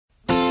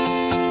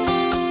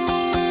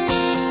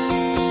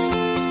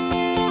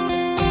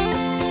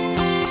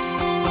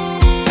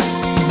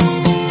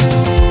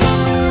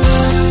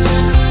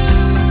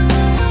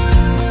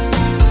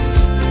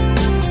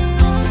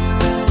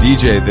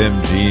DJ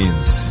Them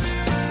Jeans.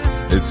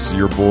 It's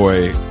your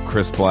boy,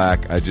 Chris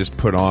Black. I just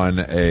put on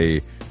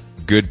a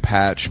good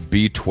patch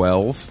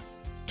B12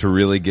 to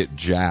really get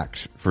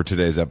jacked for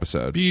today's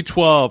episode.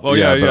 B12. Oh,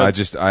 yeah.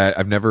 But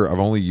I've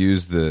only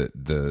used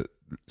the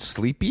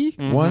sleepy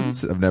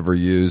ones. I've never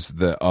used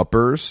the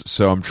uppers.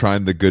 So I'm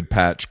trying the good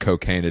patch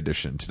cocaine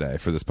edition today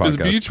for this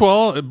podcast. Is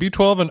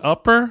B12 an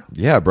upper?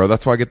 Yeah, bro.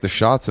 That's why I get the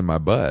shots in my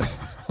butt.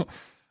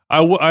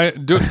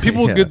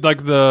 People get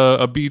like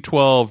a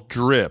B12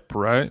 drip,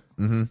 right?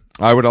 Mm-hmm.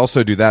 I would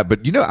also do that, but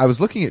I was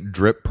looking at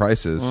drip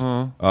prices,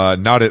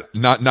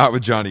 not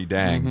with Johnny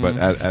Dang, but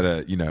at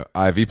a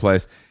IV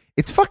place.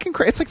 It's fucking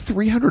crazy. It's like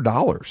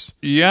 $300.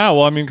 Yeah,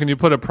 well, I mean, can you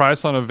put a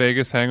price on a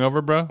Vegas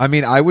hangover, bro? I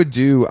mean,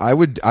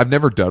 I've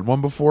never done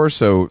one before,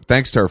 so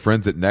thanks to our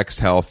friends at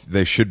Next Health,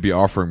 they should be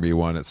offering me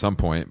one at some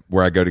point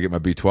where I go to get my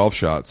B12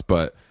 shots,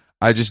 but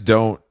I just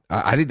don't.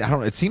 I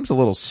don't. It seems a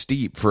little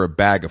steep for a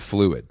bag of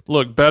fluid.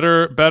 Look,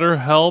 Better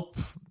Help.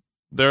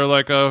 They're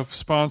like a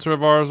sponsor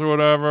of ours or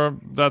whatever.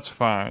 That's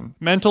fine.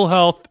 Mental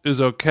health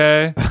is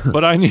okay,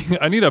 but I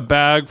need a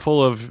bag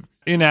full of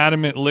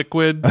inanimate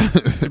liquid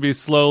to be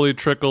slowly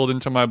trickled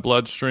into my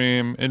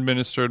bloodstream,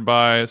 administered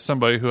by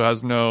somebody who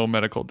has no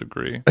medical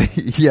degree.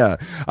 Yeah,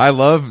 I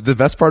love the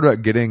best part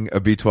about getting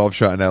a B12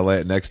 shot in LA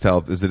at Next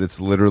Health is that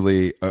it's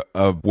literally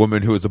a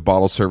woman who was a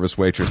bottle service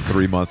waitress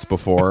 3 months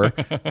before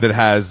that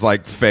has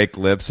like fake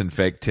lips and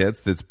fake tits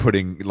that's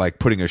putting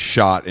a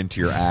shot into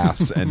your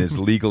ass and is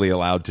legally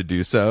allowed to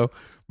do so.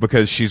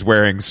 Because she's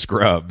wearing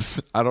scrubs.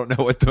 I don't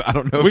know.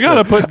 We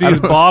got to put these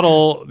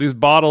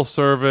bottle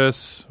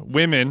service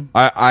women.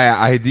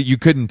 You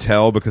couldn't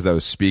tell because I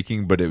was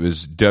speaking, but it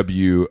was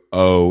WOMXN.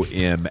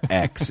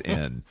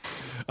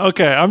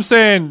 Okay, I'm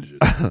saying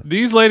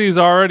these ladies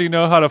already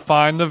know how to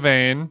find the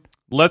vein.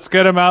 Let's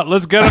get them out.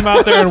 Let's get them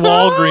out there in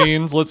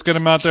Walgreens. Let's get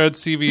them out there at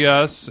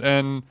CVS,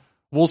 and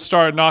we'll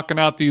start knocking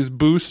out these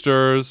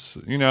boosters.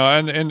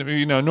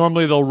 And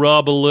normally they'll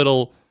rub a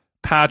little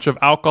patch of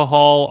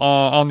alcohol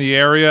on the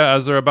area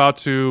as they're about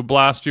to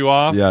blast you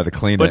off. Yeah, to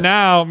clean it. But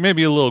now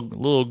maybe a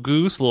little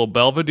goose, a little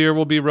Belvedere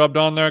will be rubbed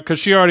on there because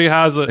she already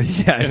has it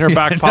in her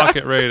back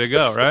pocket ready to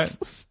go, right?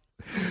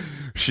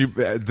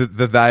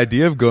 The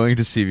idea of going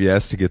to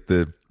CVS to get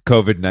the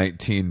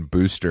COVID-19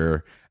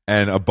 booster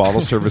and a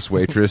bottle service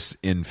waitress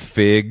in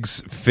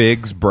Figs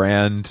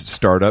brand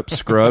startup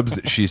scrubs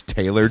that she's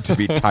tailored to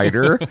be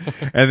tighter,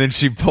 and then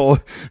she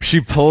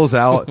pulls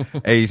out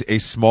a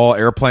small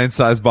airplane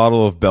sized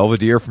bottle of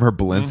Belvedere from her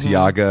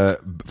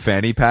Balenciaga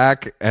fanny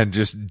pack and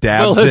just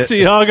dabs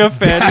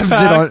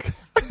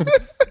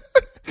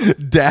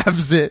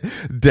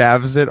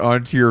it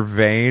onto your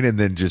vein and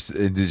then just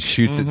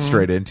shoots it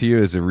straight into you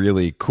is a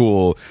really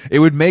cool. It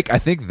would make, I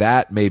think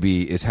that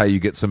maybe is how you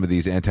get some of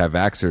these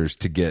anti-vaxxers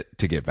to get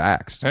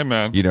vaxxed. Hey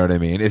man, you know what I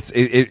mean?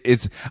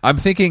 It's I'm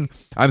thinking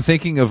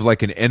of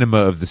like an enema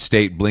of the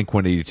state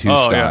Blink-182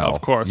 style. Yeah, of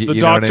course. The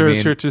you doctor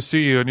is here to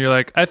see you, and you're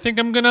like, I think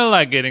I'm gonna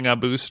like getting a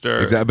booster.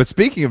 Exactly. But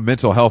speaking of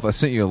mental health, I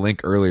sent you a link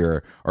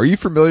earlier. Are you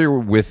familiar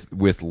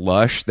with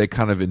Lush? They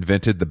kind of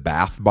invented the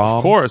bath bomb.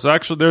 Of course.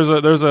 Actually,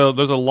 there's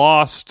a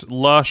lost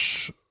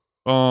Lush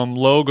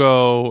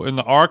logo in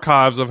the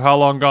archives of How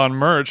Long Gone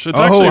merch. It's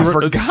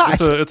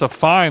it's a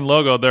fine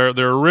logo.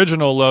 Their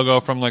original logo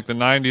from like the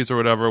 90s or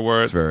whatever,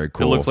 where it's very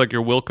cool. It looks like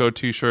your Wilco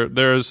t-shirt.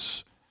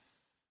 There's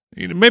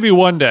maybe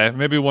one day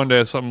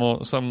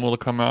something will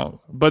come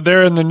out. But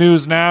they're in the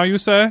news now, you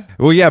say?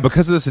 Well, yeah,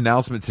 because of this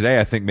announcement today,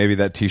 I think maybe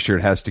that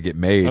t-shirt has to get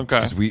made.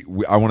 Okay.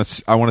 Because I want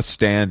to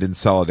stand in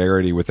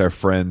solidarity with our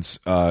friends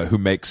who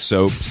make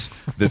soaps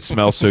that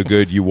smell so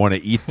good you want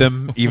to eat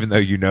them, even though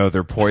you know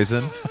they're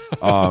poison.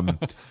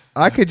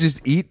 I could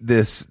just eat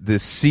this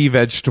sea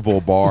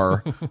vegetable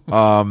bar.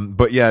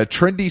 But yeah,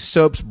 trendy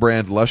soaps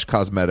brand Lush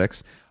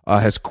Cosmetics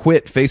has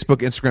quit Facebook,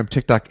 Instagram,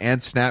 TikTok, and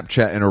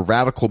Snapchat in a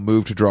radical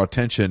move to draw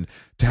attention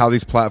to how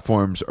these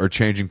platforms are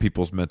changing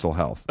people's mental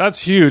health. That's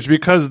huge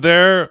because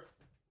their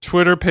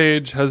Twitter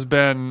page has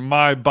been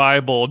my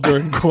Bible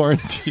during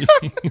quarantine.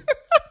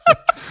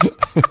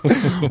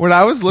 When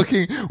I was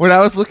looking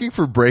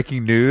for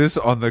breaking news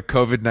on the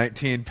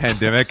COVID-19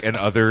 pandemic and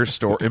other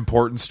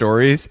important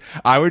stories,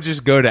 I would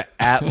just go to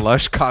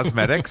 @Lush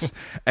Cosmetics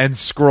and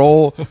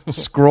scroll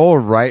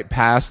right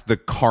past the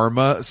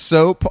Karma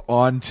soap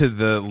onto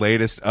the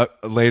latest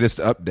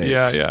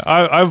updates. Yeah.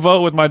 I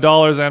vote with my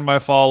dollars and my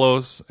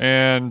follows.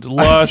 And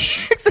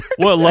Lush,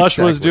 what Lush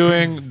was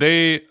doing,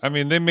 they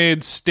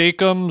made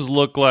Steakums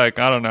look like,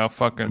 I don't know,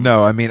 fucking.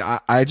 No, I mean,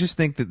 I just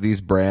think that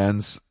these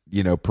brands,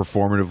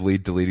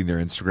 performatively deleting their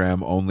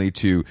Instagram only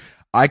to,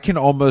 I can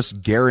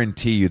almost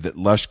guarantee you that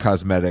Lush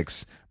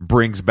Cosmetics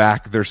brings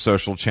back their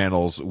social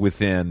channels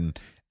within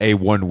a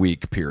 1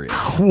 week period.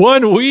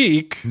 1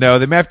 week? No,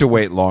 they may have to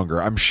wait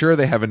longer. I'm sure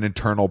they have an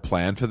internal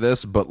plan for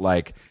this, but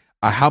like,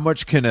 how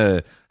much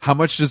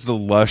does the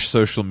Lush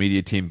social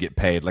media team get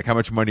paid? Like, how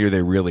much money are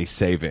they really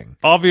saving?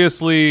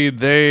 Obviously,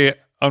 they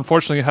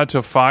unfortunately had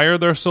to fire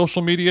their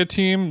social media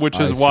team, which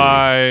is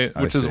why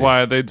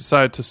they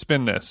decided to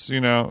spin this.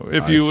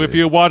 If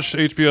you watch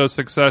HBO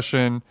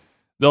Succession,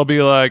 they'll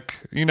be like,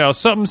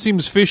 something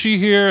seems fishy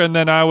here, and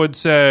then I would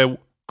say,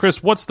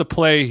 Chris, what's the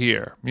play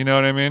here? You know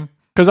what I mean?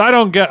 Because I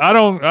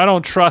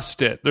don't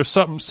trust it. There's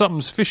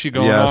something's fishy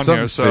going on here.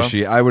 Something's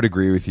fishy. I would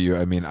agree with you.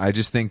 I mean, I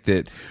just think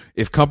that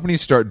if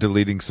companies start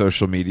deleting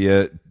social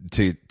media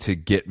to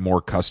get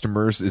more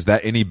customers, is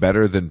that any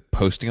better than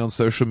posting on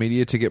social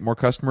media to get more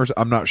customers?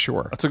 I'm not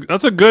sure.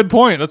 That's a good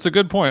point. That's a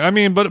good point. I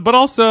mean, but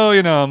also,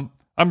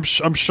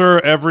 I'm sure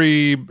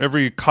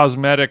every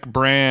cosmetic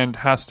brand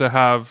has to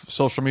have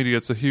social media.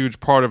 It's a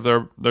huge part of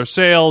their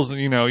sales.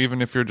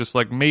 Even if you're just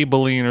like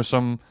Maybelline or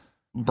some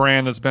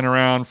brand that's been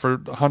around for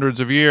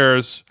hundreds of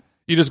years,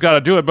 you just got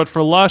to do it. But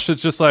for Lush,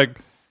 it's just like,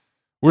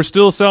 we're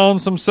still selling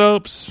some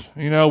soaps,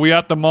 we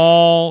at the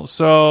mall.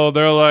 So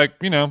they're like,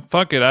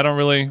 fuck it. I don't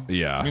really,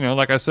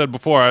 like I said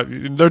before,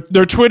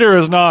 their Twitter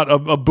is not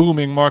a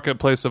booming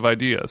marketplace of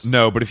ideas.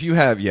 No, but if you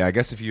have, I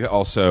guess if you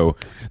also,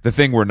 the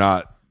thing we're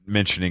not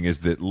mentioning is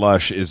that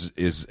Lush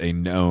is a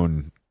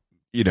known,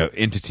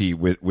 entity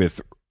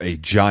with a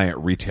giant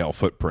retail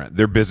footprint.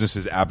 Their business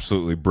is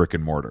absolutely brick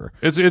and mortar.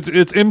 It's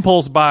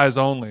impulse buys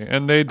only,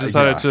 and they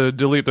decided to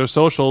delete their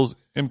socials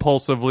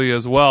impulsively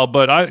as well.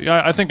 But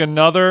I think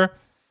another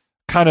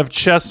kind of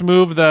chess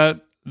move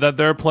that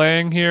they're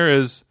playing here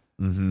is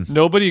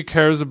nobody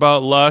cares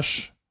about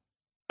Lush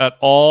at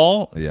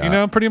all.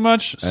 Pretty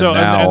much. So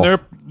and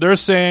they're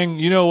saying,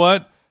 you know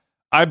what?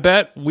 I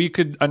bet we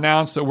could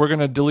announce that we're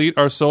going to delete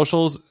our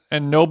socials,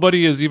 and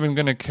nobody is even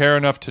going to care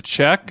enough to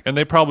check, and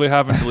they probably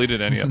haven't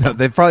deleted any of them.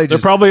 They're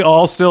probably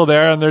all still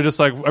there, and they're just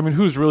like, I mean,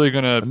 who's really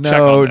going to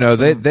check on this?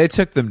 No, they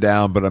took them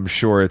down, but I'm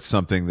sure it's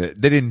something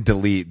that they didn't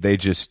delete. They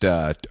just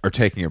are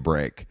taking a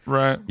break.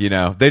 Right.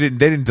 They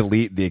didn't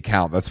delete the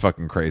account. That's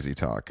fucking crazy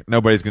talk.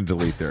 Nobody's going to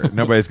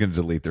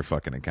delete their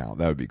fucking account.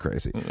 That would be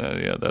crazy.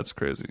 Yeah, that's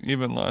crazy.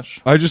 Even Lush.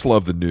 I just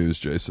love the news,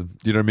 Jason.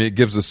 You know what I mean? It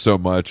gives us so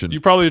much. And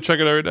you probably check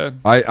it every day.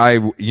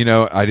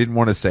 I didn't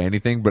want to say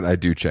anything, but I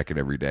do check it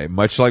every day.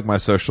 Much like my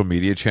social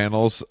media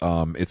channels,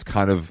 it's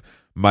kind of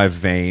my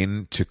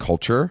vein to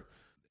culture.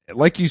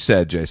 Like you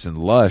said, Jason,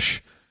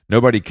 Lush,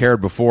 nobody cared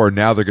before.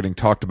 Now they're getting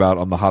talked about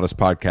on the hottest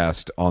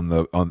podcast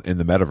in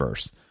the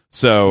metaverse.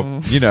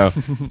 So,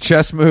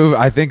 chess move.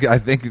 I think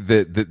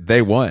that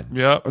they won.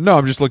 Yeah. No,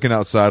 I'm just looking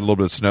outside. A little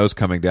bit of snow's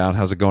coming down.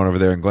 How's it going over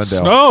there in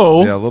Glendale?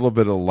 Snow? Yeah, a little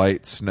bit of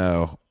light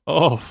snow.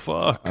 Oh,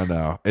 fuck. I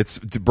know. It's,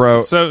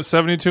 bro. So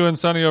 72 and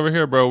sunny over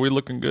here, bro. We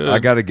looking good. I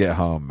got to get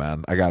home,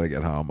 man. I got to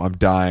get home. I'm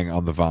dying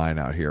on the vine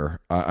out here.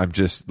 I'm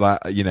just,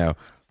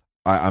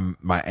 I'm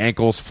my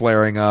ankle's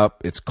flaring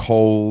up. It's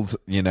cold.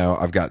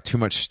 I've got too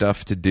much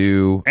stuff to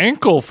do.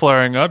 Ankle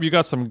flaring up? You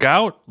got some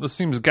gout? This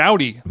seems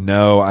gouty.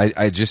 No,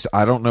 I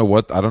don't know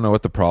what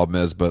the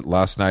problem is, but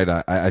last night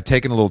I'd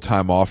taken a little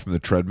time off from the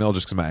treadmill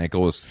just because my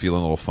ankle was feeling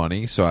a little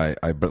funny. So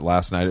but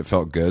last night it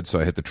felt good. So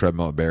I hit the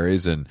treadmill at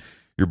Barry's, and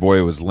your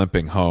boy was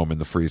limping home in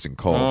the freezing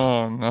cold.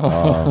 Oh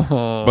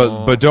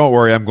no! But don't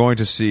worry, I'm going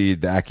to see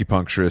the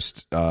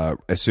acupuncturist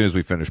as soon as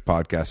we finish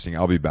podcasting.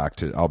 I'll be back.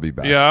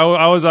 Yeah,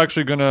 I was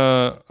actually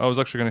gonna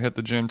hit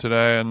the gym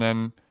today, and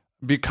then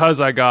because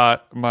I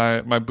got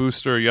my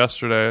booster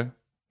yesterday.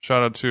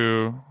 Shout out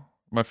to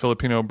my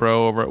Filipino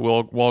bro over at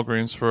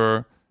Walgreens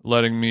for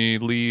letting me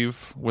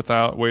leave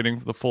without waiting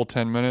for the full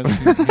 10 minutes.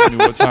 He knew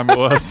what time it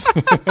was.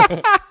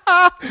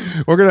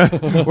 We're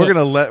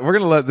gonna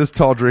let this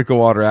tall drink of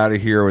water out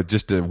of here with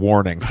just a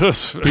warning.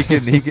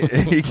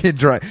 He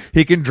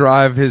can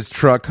drive his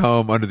truck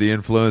home under the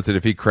influence, and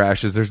if he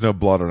crashes, there's no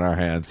blood on our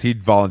hands. He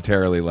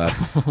voluntarily left.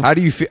 How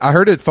do you feel? I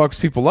heard it fucks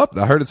people up.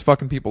 I heard it's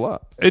fucking people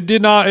up. It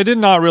did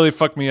not really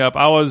fuck me up.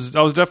 I was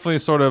definitely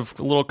sort of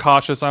a little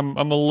cautious. I'm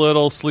a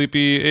little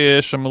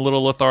sleepy-ish. I'm a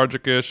little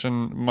lethargic-ish,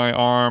 and my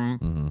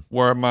arm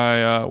where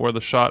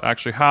the shot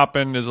actually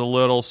happened is a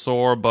little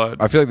sore.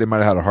 But I feel like they might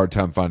have had a hard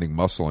time finding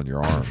muscle in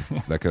your arm.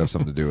 That could have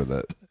something to do with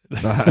it.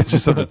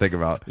 Just something to think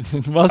about.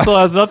 Muscle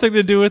has nothing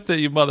to do with it,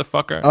 you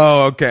motherfucker.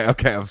 Oh, okay.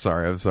 I'm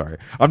sorry.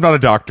 I'm not a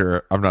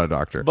doctor.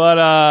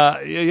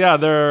 But yeah,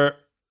 the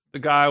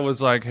guy was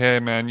like, "Hey,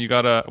 man, you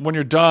gotta when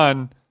you're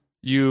done,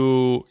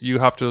 you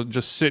have to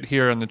just sit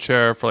here in the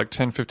chair for like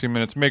 10-15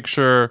 minutes. Make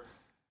sure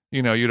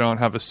you don't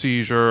have a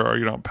seizure or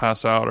you don't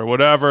pass out or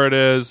whatever it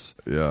is."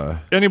 Yeah.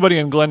 Anybody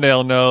in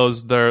Glendale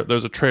knows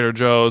there's a Trader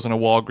Joe's and a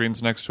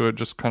Walgreens next to it,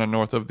 just kind of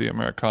north of the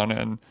Americana,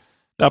 and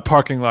that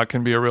parking lot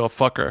can be a real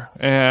fucker.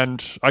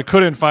 And I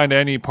couldn't find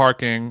any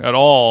parking at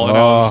all, and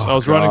I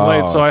was running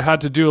late, so I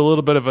had to do a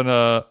little bit of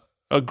a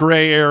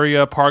gray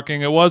area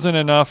parking. It wasn't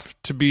enough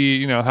to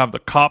be have the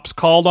cops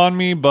called on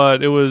me,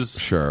 but it was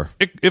sure.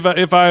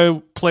 If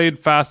I played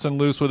fast and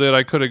loose with it,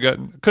 I could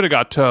have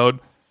got towed.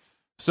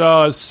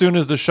 So as soon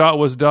as the shot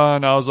was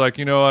done, I was like,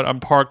 you know what? I'm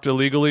parked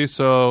illegally,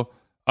 so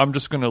I'm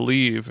just going to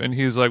leave. And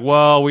he's like,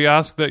 well, we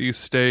ask that you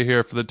stay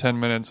here for the 10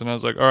 minutes. And I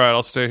was like, all right,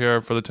 I'll stay here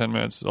for the 10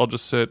 minutes. I'll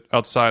just sit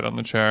outside on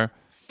the chair.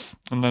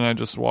 And then I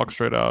just walked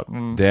straight out.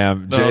 And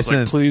damn, Jason. I was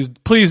like,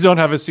 please don't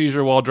have a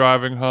seizure while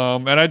driving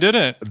home. And I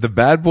didn't. The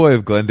bad boy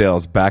of Glendale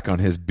is back on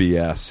his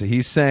BS.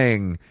 He's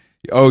saying,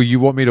 oh, you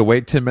want me to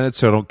wait 10 minutes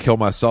so I don't kill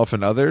myself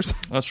and others?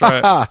 That's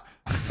right.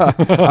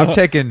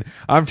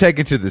 I'm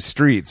taking to the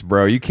streets,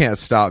 bro. You can't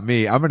stop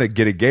me. I'm gonna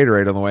get a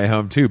Gatorade on the way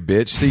home too,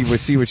 bitch.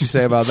 See what you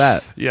say about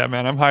that. Yeah,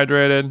 man, I'm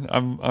hydrated.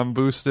 I'm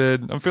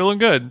boosted. I'm feeling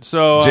good.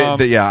 So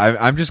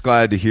I'm just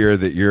glad to hear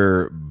that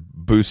you're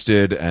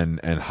boosted and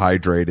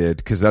hydrated,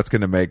 because that's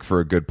gonna make for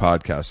a good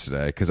podcast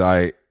today. Because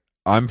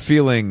I'm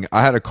feeling.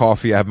 I had a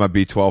coffee. I have my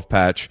B12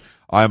 patch.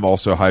 I'm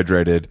also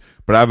hydrated,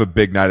 but I have a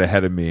big night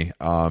ahead of me.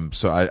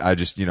 So I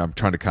just, I'm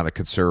trying to kind of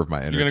conserve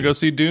my energy. You're gonna go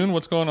see Dune?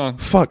 What's going on?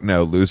 Fuck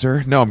no,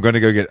 loser. No, I'm gonna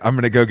go get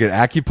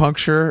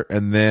acupuncture,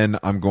 and then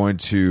I'm going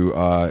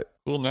to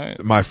Cool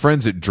night. my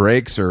friends at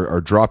Drake's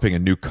are dropping a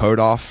new coat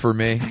off for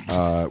me,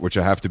 which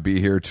I have to be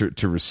here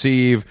to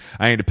receive.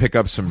 I need to pick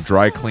up some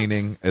dry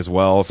cleaning as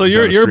well. So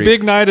your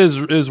big night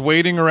is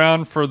waiting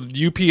around for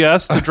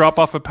UPS to drop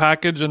off a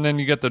package, and then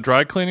you get the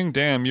dry cleaning.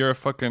 Damn, you're a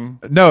fucking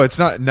No, it's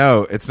not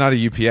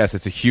a UPS.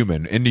 It's a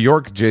human. In New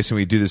York, Jason,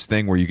 we do this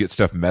thing where you get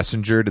stuff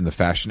messengered in the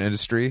fashion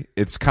industry.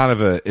 It's kind of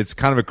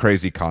a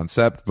crazy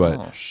concept, but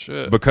oh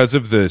shit. because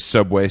of the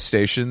subway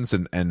stations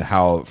and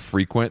how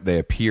frequent they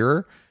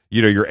appear,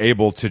 you're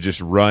able to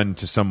just run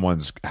to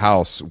someone's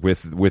house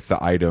with the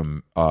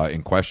item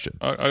in question.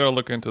 I gotta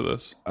look into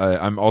this.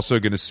 I'm also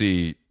going to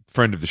see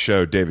friend of the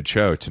show David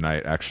Cho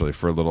tonight, actually,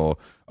 for a little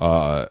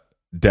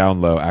down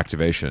low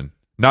activation.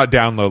 Not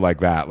down low like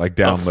that, like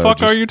down The low.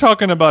 fuck are you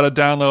talking about a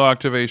down low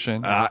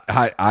activation?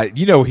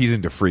 He's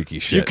into freaky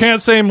shit. You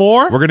can't say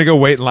more? We're gonna go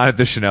wait in line at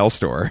the Chanel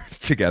store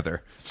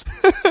together.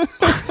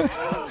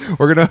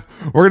 We're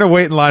gonna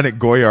wait in line at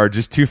Goyard,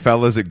 just two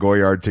fellas at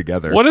Goyard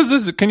together. What is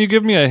this? Can you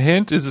give me a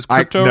hint? Is this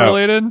crypto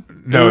related?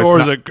 No,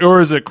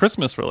 or is it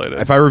Christmas related?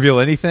 If I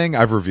reveal anything,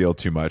 I've revealed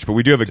too much. But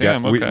we do have a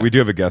guest. Okay. We do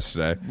have a guest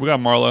today. We got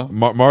Marlo.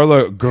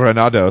 Marlo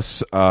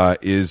Granados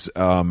is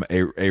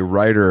a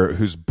writer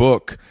whose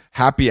book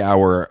Happy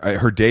Hour,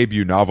 her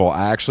debut novel,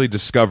 I actually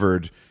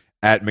discovered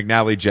at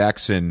McNally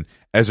Jackson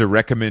as a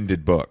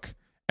recommended book.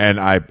 And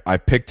I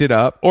picked it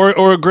up. Or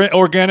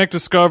organic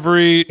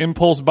discovery,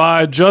 impulse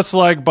buy, just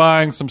like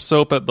buying some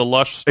soap at the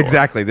Lush store.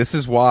 Exactly. This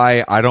is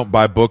why I don't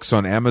buy books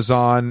on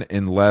Amazon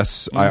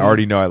unless I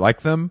already know I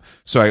like them.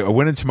 So I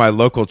went into my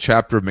local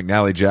chapter of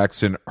McNally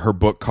Jackson. Her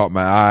book caught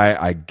my eye.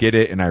 I get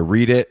it and I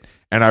read it,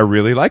 and I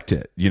really liked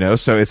it.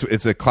 So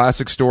it's a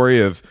classic story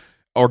of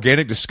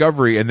organic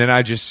discovery. And then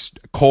I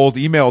just cold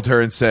emailed her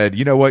and said,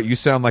 you know what? You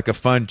sound like a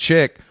fun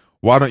chick.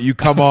 Why don't you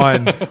come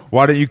on?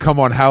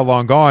 How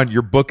Long Gone?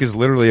 Your book is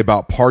literally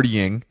about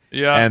partying,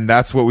 and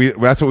that's what we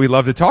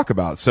love to talk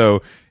about.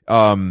 So,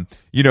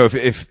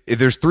 if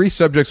there's three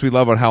subjects we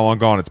love on How Long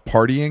Gone, it's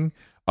partying,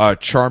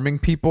 charming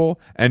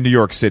people, and New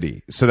York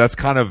City. So that's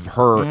kind of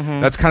her.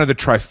 That's kind of the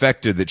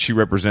trifecta that she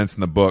represents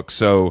in the book.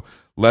 So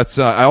let's.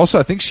 I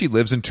think she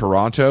lives in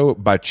Toronto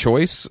by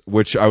choice,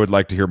 which I would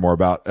like to hear more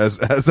about. Let's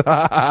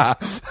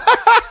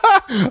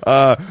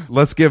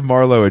give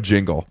Marlo a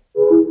jingle.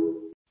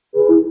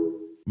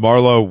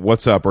 Marlo,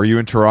 what's up? Are you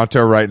in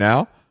Toronto right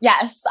now?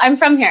 Yes, I'm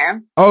from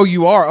here. Oh,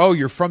 you are? Oh,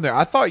 you're from there.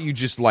 I thought you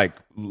just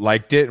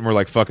liked it and were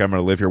like, fuck, I'm going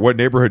to live here. What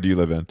neighborhood do you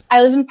live in?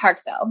 I live in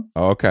Parkdale.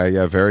 Oh, okay.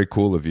 Yeah, very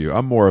cool of you.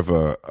 I'm more of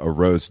a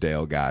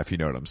Rosedale guy, if you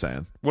know what I'm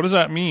saying. What does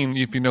that mean,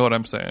 if you know what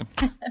I'm saying?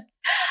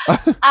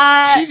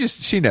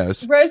 She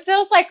knows.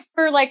 Rosedale's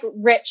for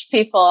rich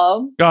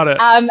people. Got it.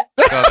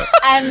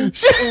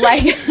 And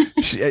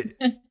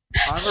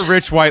I'm a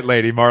rich white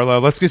lady,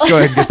 Marlo. Let's just go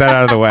ahead and get that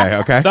out of the way,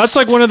 okay? That's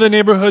like one of the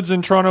neighborhoods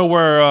in Toronto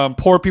where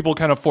poor people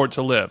can afford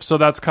to live. So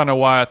that's kind of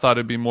why I thought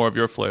it'd be more of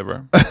your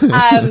flavor.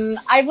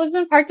 I've lived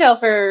in Parkdale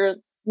for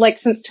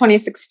since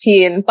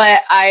 2016,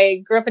 but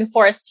I grew up in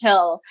Forest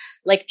Hill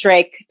like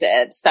Drake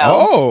did.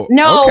 So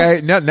no. Okay.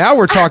 Now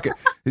we're talking.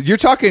 You're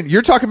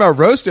talking about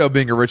Rosedale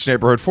being a rich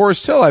neighborhood.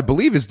 Forest Hill, I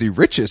believe, is the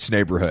richest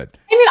neighborhood.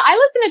 I mean, I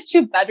lived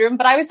in a 2-bedroom,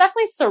 but I was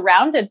definitely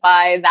surrounded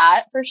by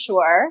that for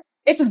sure.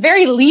 It's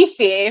very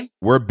leafy.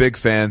 We're big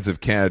fans of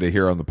Canada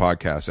here on the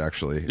podcast,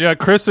 actually. Yeah,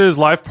 Chris's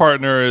life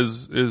partner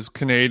is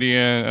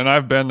Canadian, and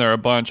I've been there a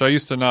bunch. I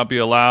used to not be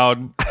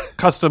allowed.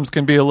 Customs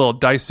can be a little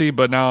dicey,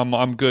 but now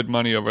I'm good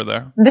money over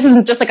there. This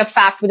isn't just a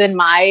fact within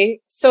my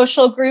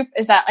social group,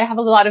 is that I have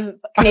a lot of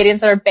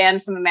Canadians that are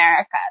banned from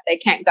America. They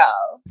can't go.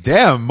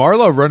 Damn,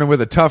 Marlo running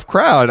with a tough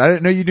crowd. I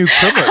didn't know you knew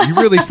criminal. You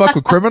really fuck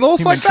with criminals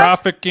Human like that?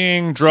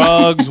 Trafficking,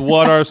 drugs.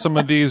 What are some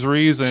of these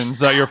reasons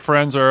that your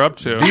friends are up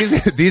to?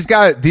 These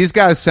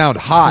guys sound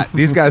hot.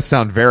 These guys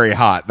sound very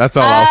hot. That's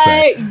all I'll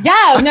say.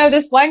 Yeah, no,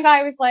 this one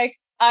guy was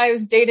I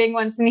was dating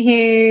once, and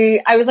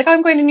I was like, oh,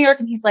 I'm going to New York,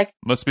 and he's like,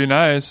 must be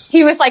nice.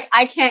 He was like,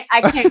 I can't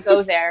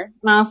go there,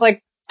 and I was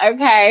like,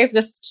 okay,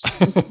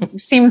 just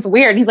seems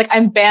weird. And he's like,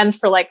 I'm banned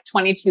for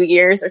 22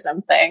 years or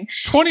something.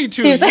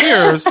 22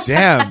 years?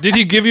 Damn. Did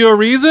he give you a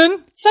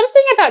reason?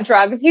 Something about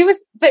drugs. He was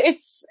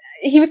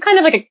kind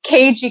of like a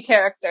cagey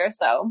character.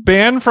 So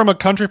banned from a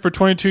country for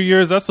 22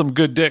 years. That's some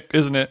good dick,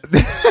 isn't it?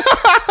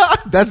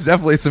 That's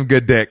definitely some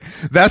good dick.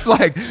 That's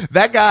like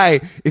that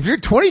guy. If you're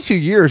 22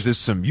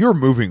 years, you're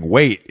moving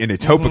weight in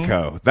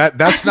Etobicoke.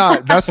 That's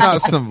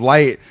not some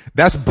light.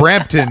 That's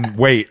Brampton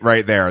weight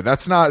right there.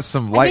 That's not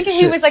some light. I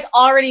think he was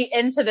already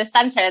into the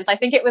sentence. I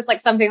think it was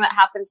something that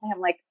happened to him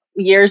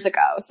years ago.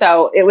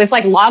 So it was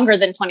like longer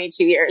than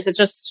 22 years. It's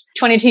just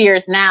 22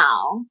 years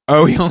now.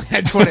 Oh, he only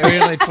had 20.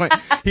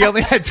 He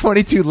only had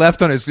 22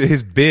 left on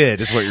his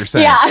bid, is what you're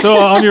saying. Yeah. So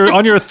on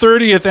your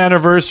 30th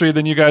anniversary,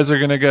 then you guys are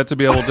going to get to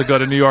be able to go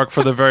to New York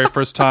for the very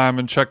first time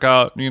and check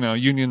out,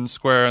 Union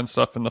Square and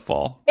stuff in the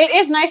fall. It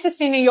is nice to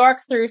see New York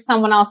through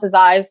someone else's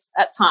eyes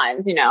at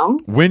times,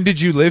 When did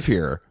you live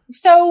here?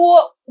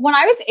 So when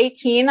I was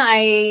 18,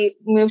 I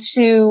moved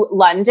to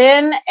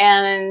London,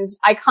 and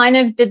I kind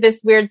of did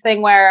this weird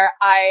thing where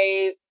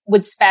I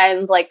would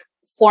spend like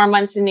 4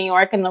 months in New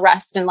York and the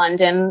rest in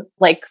London,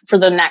 like for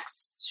the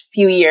next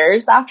few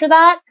years after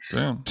that.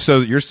 Damn. So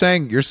you're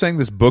saying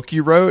this book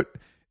you wrote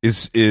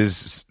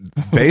is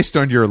based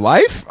on your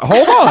life?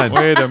 Hold on.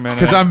 Wait a minute.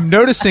 Because I'm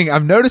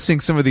noticing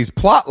some of these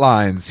plot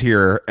lines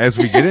here as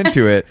we get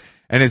into it.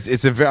 And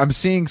I'm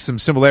seeing some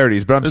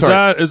similarities, but I'm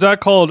sorry. Is that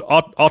called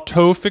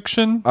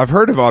autofiction? I've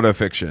heard of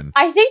autofiction.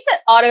 I think that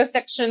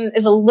autofiction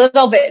is a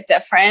little bit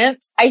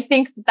different. I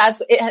think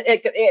that's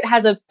it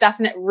has a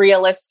definite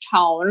realist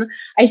tone.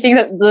 I think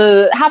that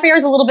the Happy Hour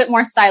is a little bit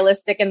more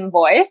stylistic in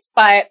voice,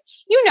 but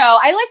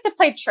I like to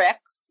play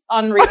tricks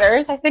on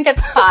readers. I think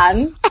it's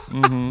fun.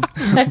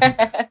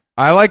 Mm-hmm.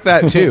 I like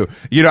that too.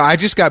 I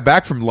just got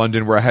back from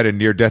London where I had a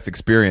near-death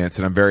experience,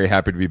 and I'm very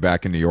happy to be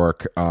back in New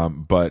York.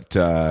 But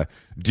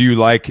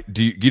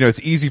it's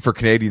easy for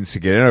Canadians to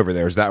get in over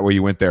there. Is that why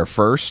you went there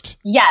first?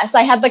 Yes,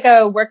 I had like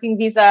a working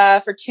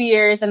visa for 2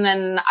 years, and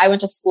then I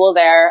went to school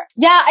there.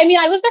 Yeah, I mean,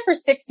 I lived there for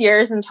 6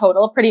 years in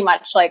total, pretty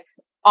much like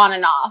on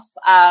and off.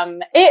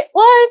 It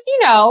was,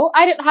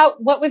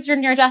 what was your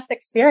near-death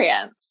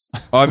experience?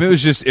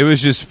 It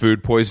was just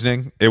food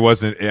poisoning. It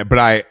wasn't, but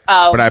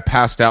I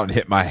passed out and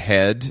hit my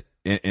head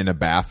in a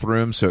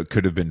bathroom, so it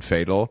could have been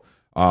fatal.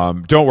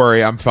 Don't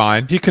worry, I'm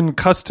fine. He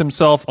concussed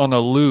himself on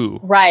a loo.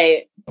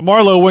 Right.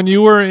 Marlo, when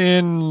you were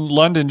in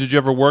London, did you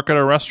ever work at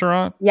a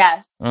restaurant?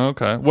 Yes.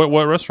 Okay.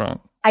 What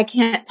restaurant? I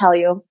can't tell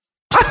you.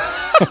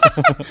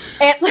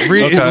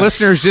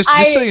 Listeners, just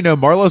so you know,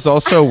 Marlo's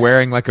also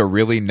wearing like a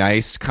really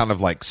nice kind of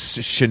like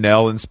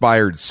Chanel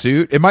inspired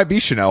suit. It might be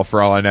Chanel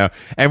for all I know.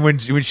 And when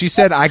she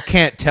said, "I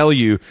can't tell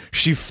you,"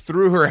 she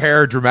threw her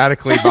hair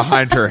dramatically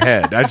behind her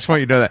head. I just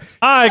want you to know that.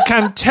 I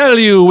can tell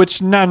you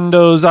which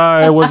Nando's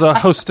I was a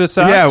hostess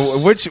at. Yeah,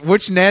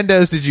 which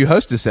Nando's did you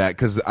hostess at?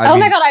 Because my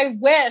God, I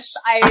wish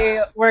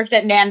I worked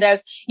at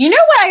Nando's. You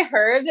know what I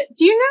heard?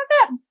 Do you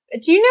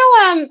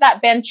know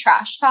that band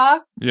Trash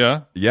Talk?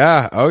 Yeah.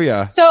 Yeah. Oh,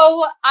 yeah.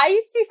 So I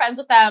used to be friends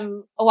with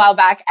them a while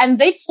back, and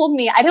they told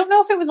me, I don't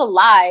know if it was a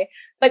lie,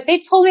 but they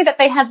told me that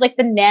they had like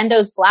the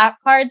Nando's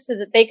Black Card so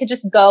that they could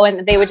just go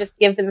and they would just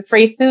give them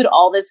free food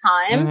all the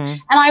time. Mm-hmm.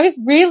 And I was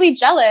really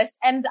jealous,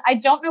 and I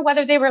don't know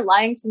whether they were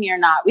lying to me or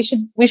not. We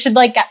should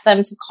like get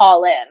them to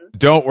call in.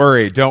 Don't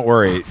worry.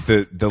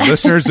 The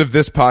listeners of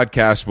this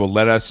podcast will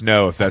let us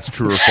know if that's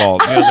true or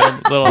false.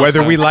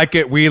 Whether we like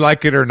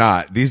it or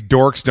not. These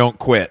dorks don't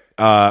quit.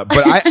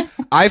 But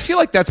I feel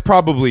like that's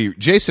probably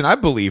Jason. I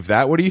believe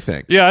that. What do you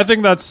think? Yeah, I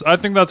think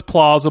that's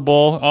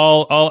plausible.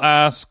 I'll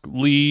ask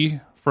Lee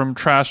from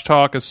Trash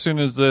Talk as soon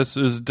as this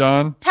is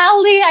done.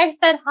 Tell Lee I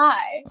said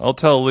hi. I'll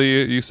tell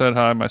Lee you said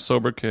hi, my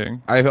sober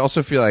king. I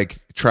also feel like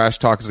Trash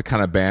Talk is the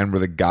kind of band where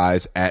the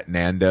guys at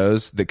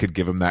Nando's that could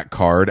give them that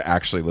card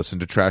actually listen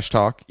to Trash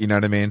Talk. You know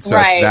what I mean? So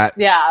right.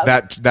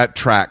 that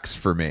tracks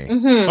for me.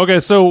 Mm-hmm. Okay,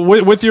 so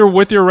with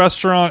your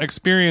restaurant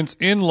experience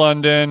in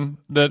London,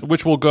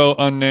 which will go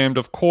unnamed,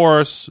 of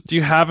course, do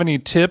you have any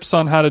tips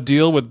on how to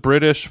deal with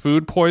British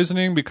food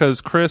poisoning?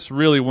 Because Chris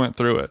really went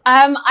through it.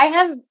 I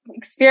have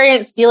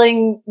experience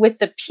dealing with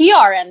the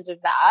PR end of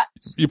that.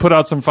 You put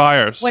out some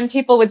fires. When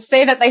people would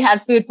say that they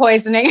had food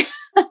poisoning,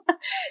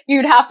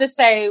 you'd have to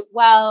say,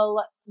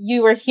 well,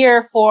 you were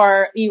here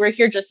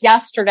just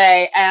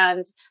yesterday,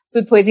 and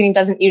food poisoning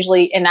doesn't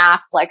usually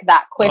enact like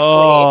that quickly.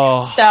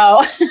 Oh.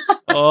 So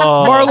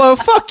Marlo,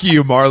 fuck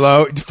you,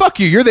 Marlo. Fuck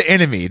you. You're the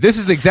enemy. This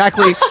is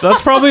exactly.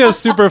 That's probably a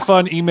super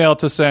fun email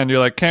to send. You're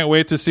like, can't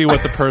wait to see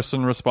what the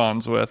person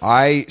responds with.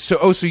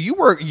 So you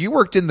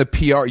worked in the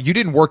PR. You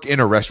didn't work in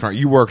a restaurant.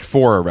 You worked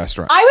for a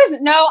restaurant. I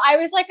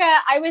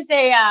was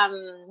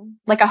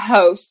a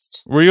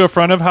host. Were you a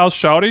friend of House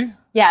Shouty?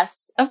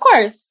 Yes, of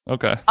course.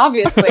 Okay.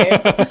 Obviously.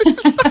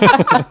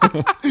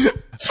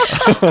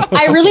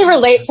 I really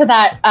relate to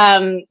that,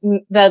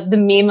 the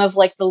meme of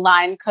like the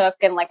line cook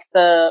and like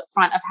the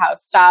front of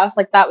house staff.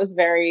 Like that was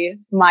very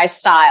my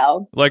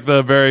style. Like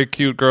the very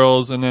cute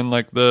girls and then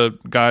like the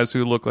guys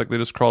who look like they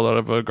just crawled out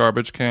of a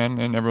garbage can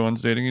and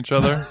everyone's dating each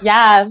other.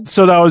 Yeah.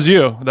 So that was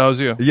you.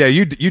 Yeah,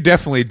 you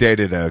definitely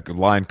dated a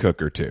line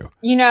cook or two.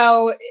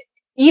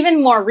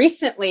 Even more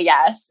recently,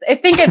 yes. I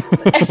think it's...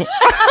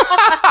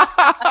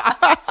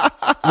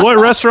 What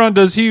restaurant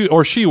does he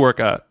or she work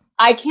at?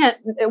 I can't...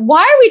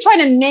 Why are we trying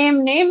to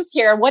name names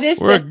here? What is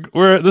this?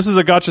 This is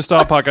a Gotcha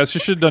Style podcast. You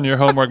should have done your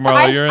homework,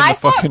 Marlo. You're in the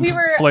fucking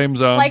flame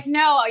zone. Like, no,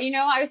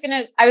 I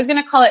was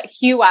gonna call it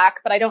HUAC,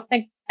 but I don't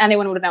think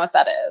anyone would know what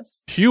that is.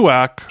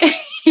 HUAC.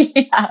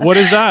 Yeah. What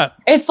is that?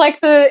 It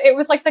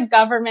was like the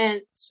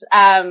government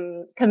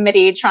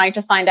committee trying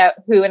to find out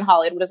who in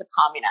Hollywood is a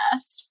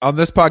communist. On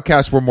this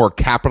podcast, we're more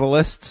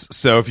capitalists.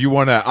 So if you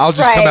want to, I'll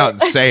just come out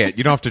and say it.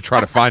 You don't have to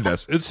try to find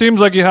us. It seems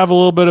like you have a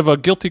little bit of a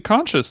guilty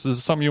conscience. Is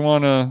this something you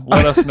want to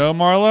let us know,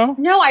 Marlo?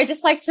 No, I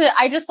just like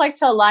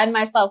to align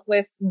myself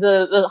with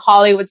the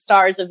Hollywood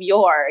stars of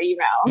yore, you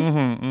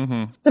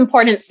know. It's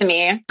important to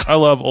me. I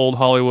love old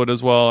Hollywood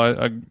as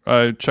well.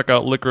 I check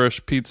out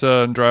Licorice Pizza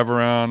and drive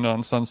around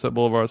on Sunset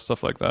Boulevard,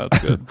 stuff like that.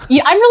 It's good.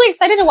 Yeah, I'm really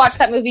excited to watch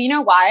that movie. You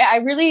know why? I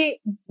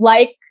really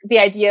like the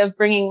idea of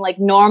bringing like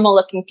normal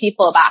looking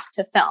people back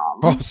to film.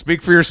 Oh,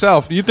 speak for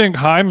yourself. You think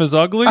Haim is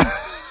ugly?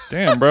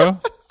 Damn, bro.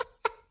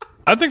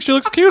 I think she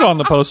looks cute on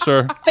the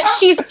poster. But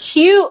she's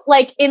cute,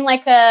 like in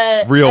like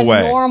a real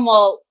way,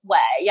 normal way.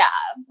 Yeah,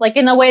 like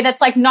in a way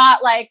that's like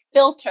not like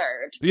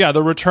filtered. Yeah,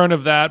 the return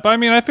of that. But I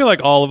mean, I feel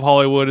like all of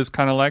Hollywood is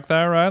kind of like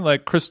that, right?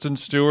 Like Kristen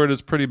Stewart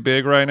is pretty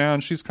big right now,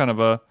 and she's kind of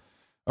a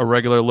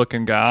regular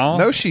looking gal.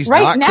 No, she's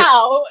right not.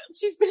 Now,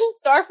 she's been a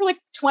star for like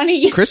 20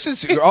 years. Kristen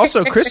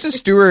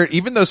Stewart,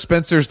 even though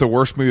Spencer's the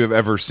worst movie I've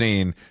ever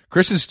seen,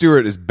 Kristen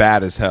Stewart is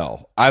bad as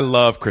hell. I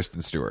love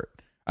Kristen Stewart.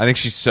 I think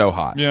she's so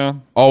hot. Yeah.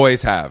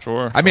 Always have.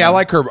 Sure. I mean, I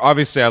like her.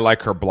 Obviously, I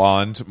like her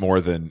blonde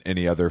more than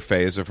any other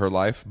phase of her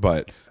life.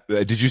 But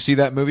did you see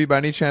that movie by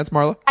any chance,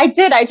 Marla? I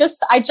did. I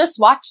just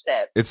watched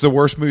it. It's the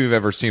worst movie I've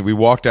ever seen. We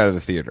walked out of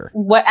the theater.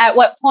 At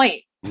what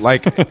point?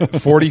 Like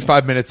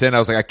 45 minutes in, I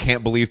was like, I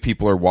can't believe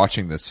people are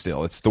watching this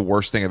still. It's the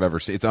worst thing I've ever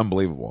seen. It's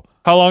unbelievable.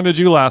 How long did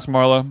you last,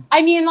 Marla?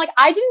 I mean, like,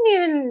 I didn't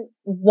even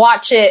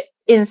watch it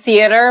in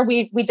theater.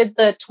 We did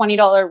the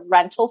 $20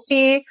 rental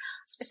fee.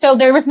 So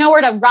there was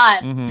nowhere to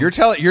run.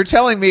 Mm-hmm. You're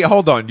telling me,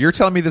 hold on. You're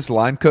telling me this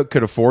line cook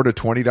could afford a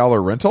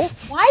 $20 rental?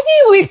 Why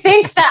do we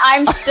think that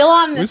I'm still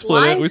on this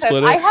line cook?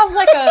 split it. I have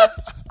like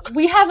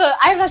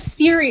I have a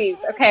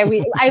series. Okay.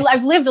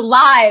 I've lived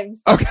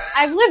lives. Okay.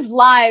 I've lived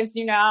lives,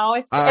 you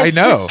know. I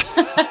know.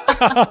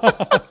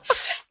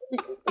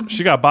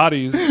 She got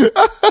bodies.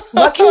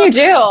 What can you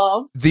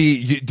do?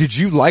 Did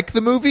you like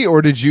the movie,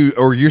 or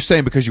you're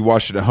saying because you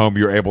watched it at home,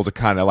 you're able to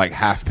kind of like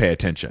half pay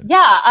attention? Yeah.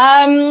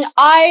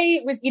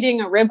 I was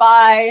eating a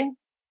ribeye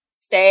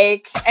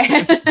steak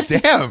and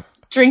damn,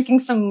 drinking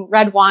some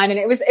red wine, and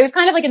it was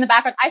kind of like in the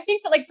background. I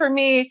think that like for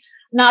me,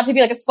 not to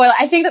be like a spoiler,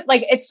 I think that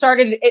like it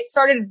started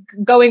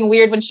going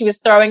weird when she was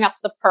throwing up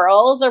the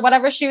pearls or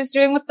whatever she was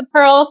doing with the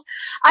pearls.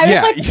 I was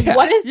like,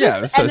 what is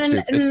this? So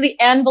and then the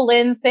Anne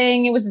Boleyn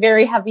thing, it was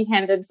very heavy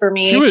handed for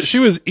me. She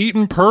was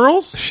eating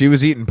pearls? She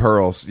was eating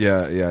pearls.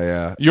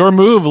 Yeah. Your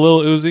move, Lil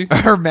Uzi.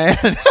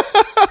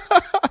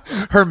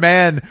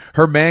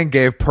 Her man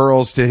gave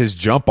pearls to his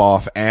jump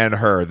off and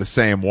her the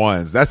same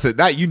ones. That's it.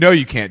 That, you know,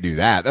 you can't do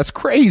that. That's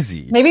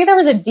crazy. Maybe there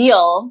was a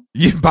deal.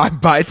 You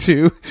buy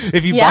two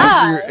if you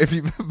buy if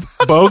you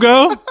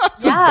BOGO.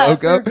 Yeah,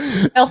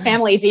 BOGO. real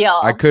family deal.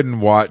 I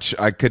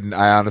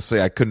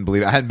honestly couldn't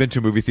believe it. I hadn't been to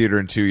a movie theater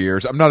in 2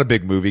 years. I'm not a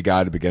big movie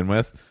guy to begin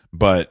with,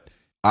 but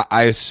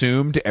I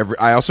assumed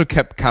I also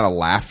kept kind of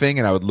laughing,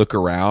 and I would look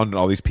around and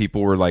all these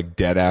people were like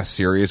dead ass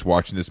serious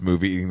watching this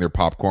movie, eating their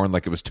popcorn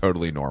like it was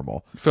totally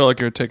normal. I feel like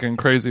you're taking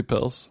crazy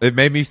pills. It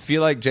made me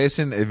feel like,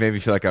 Jason, I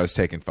was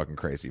taking fucking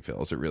crazy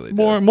pills. It really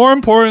did. More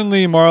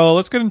importantly, Marlo,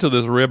 let's get into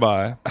this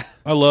ribeye.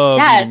 I love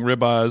eating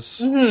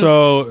ribeyes. Mm-hmm.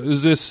 So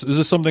is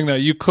this something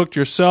that you cooked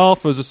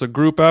yourself? Was this a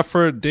group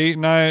effort, date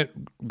night,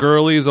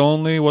 girlies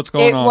only? What's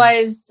going on? It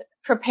was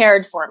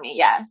prepared for me,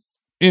 yes.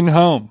 In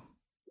home.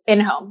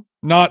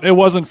 It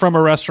wasn't from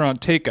a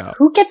restaurant takeout.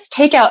 Who gets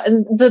takeout?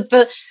 And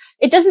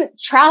it doesn't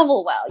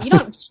travel well. You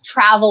don't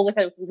travel with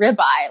a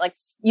ribeye. Like,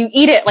 you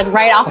eat it like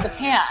right off the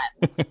pan.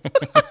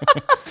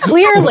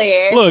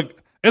 Clearly. Look,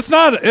 it's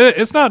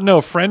not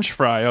no French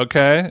fry,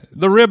 okay?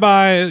 The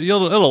ribeye,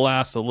 it'll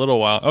last a little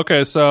while.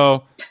 Okay,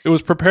 so it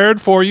was prepared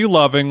for you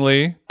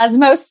lovingly. As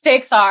most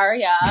steaks are,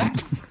 yeah.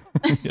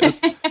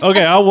 Yes.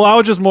 Okay, I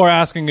was just more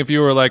asking if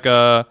you were like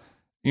a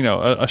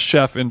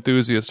chef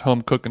enthusiast,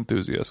 home cook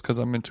enthusiast, because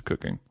I'm into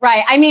cooking.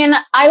 Right. I mean,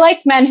 I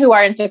like men who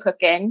are into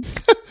cooking.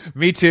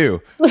 Me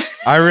too.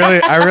 I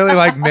really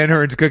like men who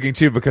are into cooking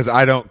too, because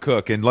I don't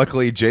cook, and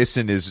luckily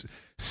Jason is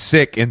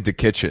sick into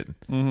kitchen.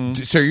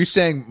 Mm-hmm. So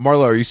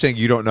Marlo, are you saying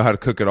you don't know how to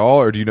cook at all,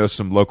 or do you know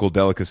some local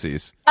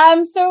delicacies?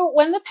 So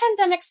when the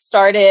pandemic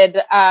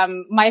started,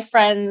 my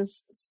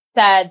friends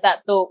said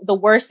that the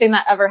worst thing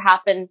that ever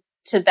happened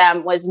to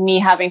them was me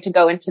having to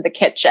go into the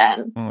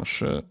kitchen. Oh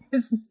shit.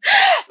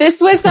 This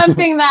was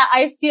something that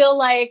I feel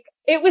like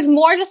it was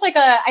more just like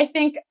I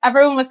think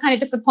everyone was kind of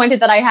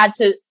disappointed that I had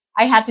to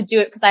do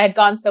it because I had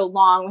gone so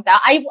long without.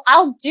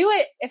 I'll do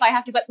it if I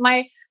have to, but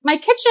my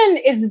kitchen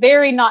is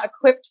very not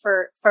equipped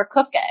for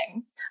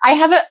cooking. I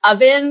have an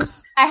oven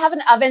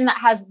that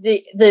has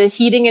the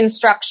heating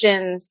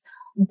instructions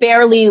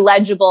barely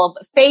legible,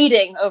 but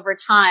fading over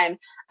time.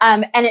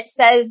 And it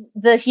says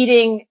the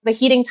heating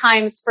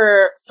times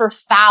for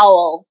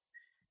fowl,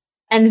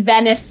 and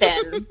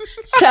venison.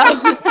 So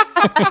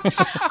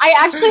I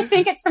actually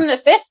think it's from the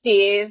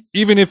 50s.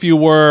 Even if you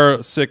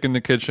were sick in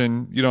the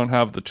kitchen, you don't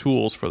have the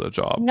tools for the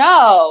job.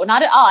 No,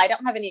 not at all. I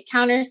don't have any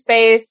counter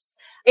space.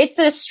 It's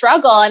a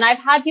struggle. And I've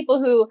had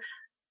people who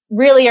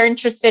really are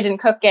interested in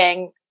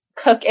cooking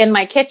cook in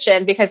my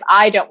kitchen because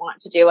I don't want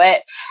to do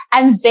it,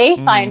 and they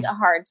find a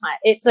hard time.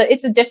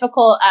 It's a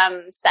difficult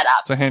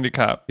setup. It's a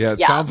handicap. Yeah, it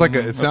Yeah. sounds like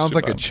That's too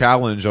a bad.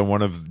 challenge on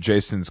one of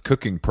Jason's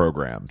cooking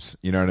programs.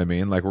 You know what I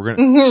mean? Like we're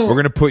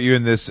gonna put you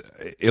in this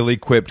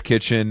ill-equipped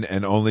kitchen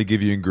and only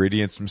give you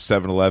ingredients from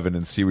 7-Eleven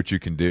and see what you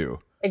can do.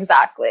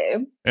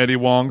 Exactly. Eddie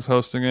Wong's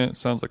hosting it.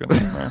 Sounds like a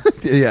nightmare.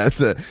 Yeah,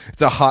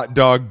 it's a hot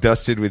dog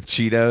dusted with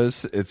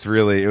Cheetos.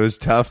 It was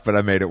tough, but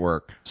I made it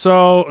work.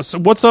 So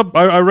what's up?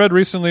 I read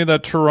recently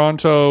that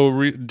Toronto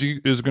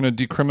is going to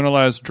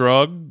decriminalize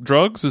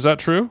drugs. Is that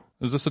true?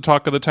 Is this the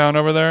talk of the town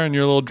over there in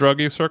your little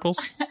druggy circles?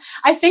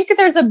 I think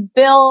there's a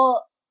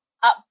bill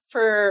up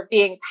for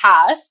being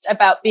passed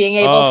about being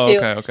able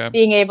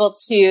being able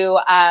to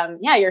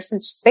you're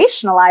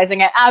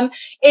sensationalizing it.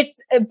 It's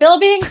a bill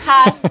being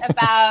passed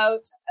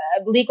about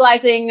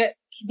legalizing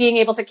being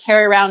able to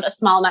carry around a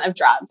small amount of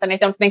drugs, and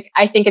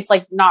I think it's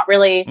like not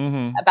really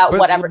about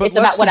whatever. But It's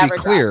about whatever.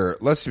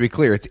 Let's be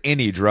clear. It's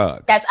any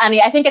drug.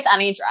 I think it's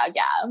any drug.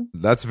 Yeah.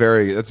 That's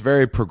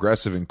very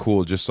progressive and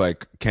cool, just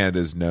like Canada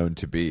is known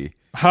to be.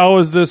 How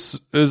is this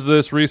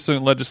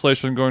recent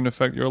legislation going to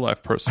affect your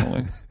life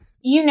personally?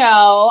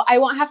 I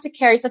won't have to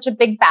carry such a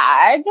big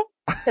bag,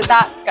 so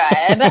that's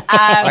good.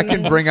 I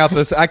can bring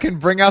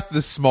out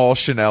this small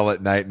Chanel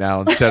at night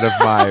now instead of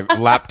my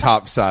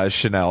laptop size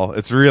Chanel.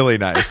 It's really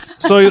nice.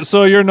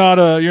 So you're not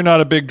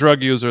a big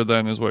drug user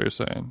then, is what you're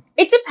saying?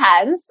 It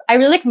depends. I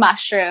really like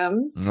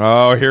mushrooms.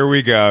 Oh, here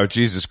we go.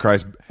 Jesus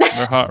Christ.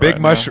 They're hot Big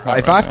right mushroom. now.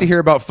 If I have to hear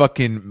about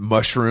fucking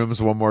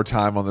mushrooms one more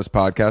time on this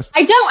podcast,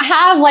 I don't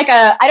have like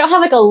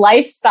a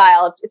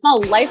lifestyle. It's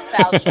not a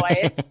lifestyle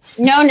choice.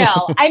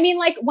 No. I mean,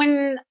 like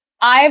when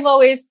I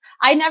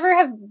never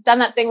have done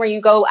that thing where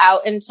you go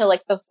out into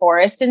like the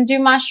forest and do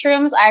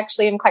mushrooms. I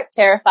actually am quite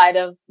terrified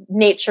of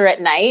nature at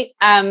night.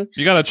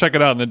 You got to check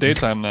it out in the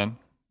daytime then.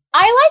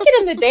 I like it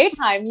in the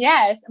daytime,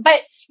 yes. But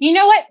you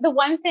know what? The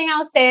one thing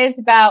I'll say is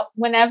about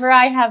whenever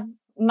I have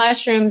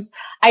mushrooms,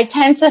 I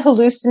tend to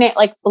hallucinate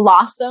like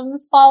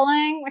blossoms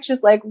falling, which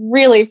is like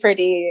really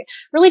pretty,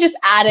 really just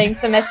adding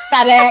some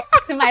aesthetic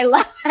to my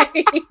life.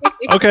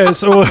 Okay.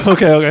 So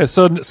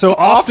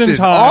oftentimes,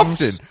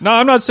 often. no,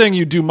 I'm not saying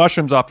you do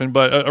mushrooms often,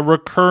 but a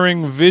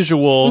recurring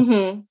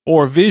visual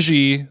or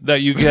vigie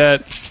that you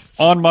get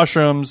on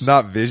mushrooms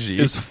not Vigi.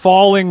 is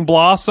falling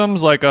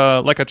blossoms, like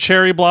a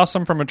cherry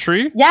blossom from a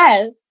tree.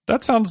 Yes.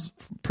 That sounds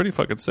pretty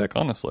fucking sick,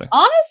 honestly.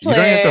 Honestly. You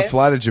don't have to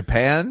fly to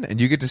Japan and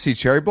you get to see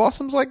cherry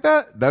blossoms like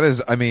that? That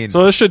is, I mean...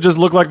 So this should just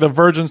look like the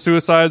virgin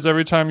suicides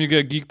every time you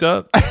get geeked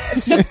up?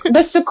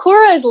 The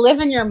sakuras live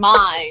in your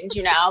mind,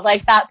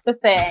 like that's the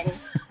thing.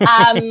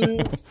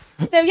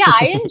 So yeah,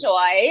 I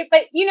enjoy,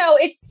 but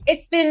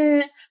it's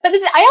been, but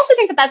I also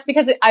think that that's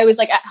because I was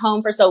like at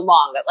home for so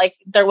long that like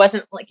there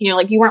wasn't like,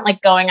 like you weren't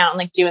like going out and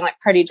like doing like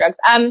party drugs.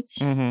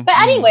 But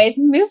anyways,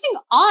 moving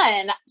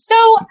on.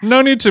 So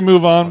no need to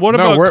move on. What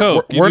about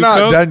Coke? We're not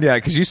Coke? Done yet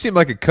because you seem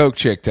like a Coke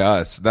chick to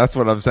us. That's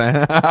what I'm saying.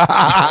 No,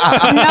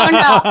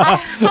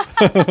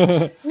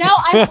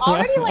 I'm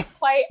already like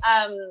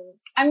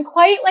I'm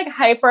quite like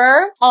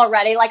hyper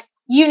already. Like,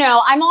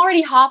 I'm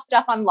already hopped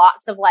up on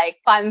lots of like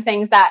fun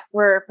things that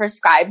were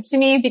prescribed to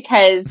me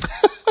because,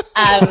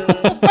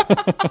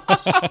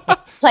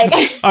 like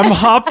I'm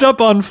hopped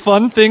up on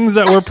fun things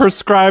that were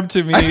prescribed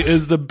to me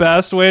is the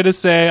best way to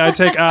say I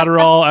take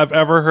Adderall I've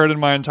ever heard in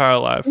my entire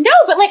life. No,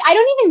 but like, I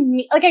don't even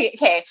need, like,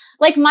 okay.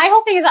 Like my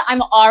whole thing is that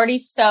I'm already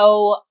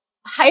so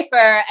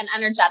hyper and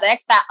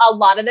energetic that a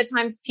lot of the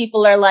times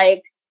people are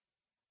like,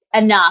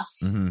 enough.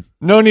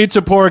 No need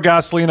to pour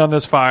gasoline on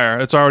this fire.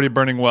 It's already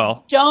burning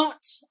well. Don't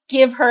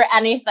give her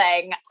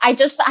anything. I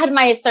just had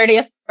my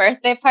 30th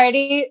birthday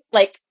party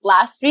like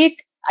last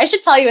week. I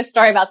should tell you a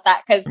story about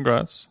that because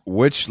congrats.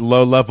 Which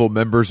low-level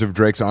members of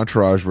Drake's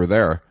entourage were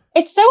there?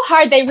 It's so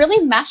hard. They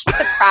really mesh with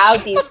the crowd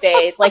these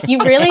days. Like you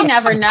really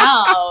never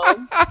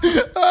know.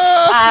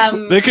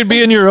 They could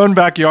be in your own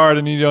backyard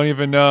and you don't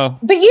even know.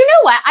 But you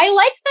know what? I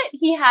like that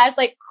he has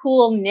like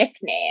cool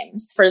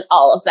nicknames for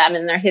all of them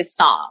in his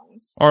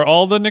songs. Are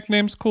all the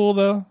nicknames cool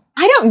though?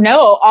 I don't know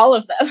all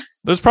of them.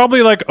 There's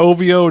probably like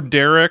OVO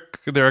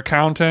Derek, their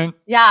accountant.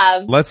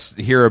 Yeah. Let's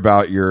hear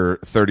about your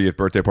 30th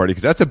birthday party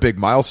because that's a big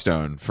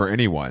milestone for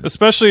anyone.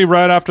 Especially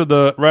right after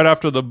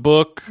the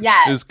book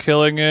Yes. is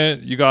killing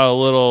it. You got a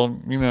little,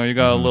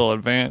 a little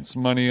advance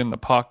money in the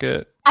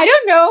pocket. I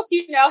don't know if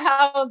you know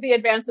how the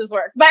advances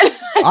work, but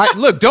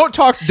look,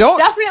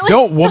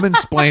 don't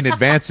woman-splain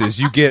advances.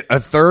 You get a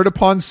third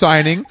upon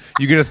signing,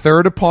 you get a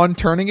third upon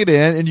turning it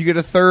in, and you get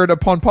a third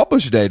upon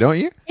publish day, don't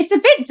you? it's a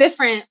bit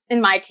different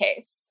in my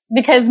case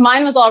because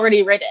mine was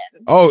already written.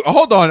 Oh,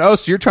 hold on. Oh,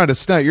 so you're trying to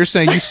stunt. You're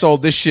saying you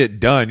sold this shit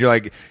done. You're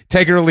like,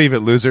 take it or leave it,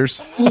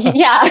 losers.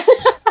 Yeah.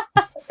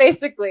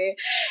 Basically.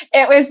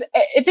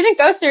 It didn't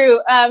go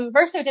through,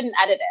 Verso didn't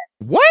edit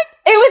it. What?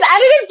 It was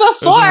edited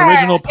before. It was an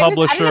original It was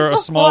edited publisher, a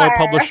smaller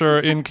before. publisher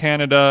in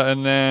Canada,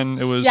 and then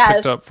it was Yes.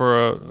 picked up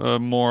for a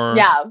more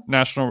Yeah.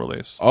 national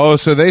release. Oh,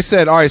 so they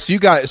said, all right,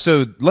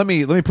 so let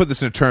me put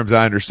this in terms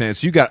I understand.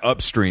 So you got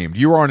upstreamed.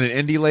 You were on an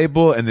indie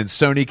label, and then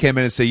Sony came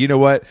in and said, you know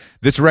what?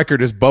 This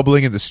record is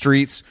bubbling in the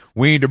streets.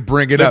 We need to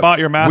bring it They up. bought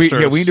your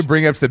masters. We need to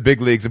bring it up to the big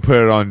leagues and put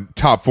it on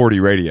top 40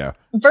 radio.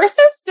 Versus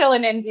still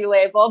an indie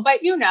label,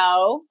 but you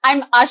know,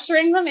 I'm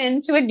ushering them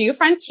into a new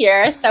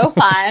frontier. So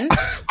fun.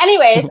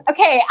 Anyways,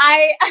 okay,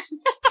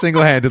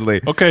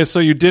 Single-handedly. Okay, so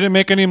you didn't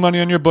make any money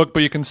on your book,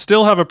 but you can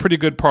still have a pretty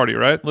good party,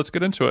 right? Let's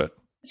get into it.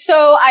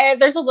 So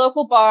there's a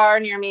local bar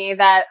near me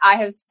that I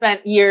have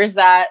spent years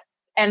at,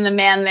 and the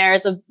man there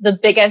is the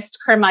biggest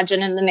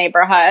curmudgeon in the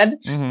neighborhood.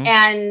 Mhm.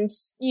 And,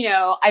 you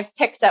know, I've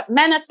picked up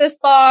men at this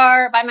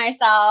bar by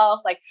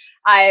myself. Like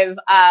I've,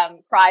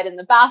 cried in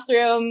the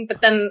bathroom, but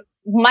then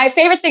my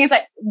favorite thing is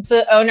that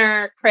the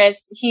owner, Chris,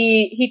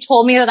 he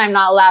told me that I'm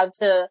not allowed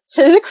to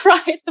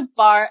cry at the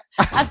bar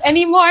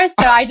anymore.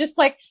 So I just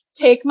like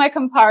take my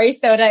Campari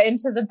soda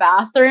into the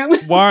bathroom.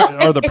 Why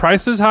are the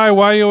prices high?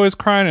 Why are you always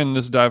crying in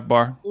this dive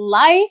bar?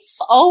 Life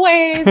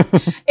always.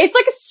 It's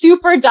like a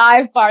super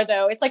dive bar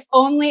though. It's like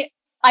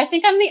I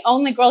think I'm the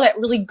only girl that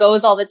really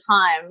goes all the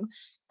time,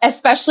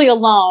 especially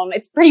alone.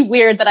 It's pretty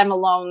weird that I'm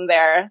alone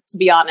there, to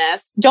be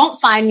honest. Don't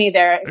find me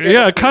there. if you're Yeah,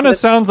 it listening kind to of this.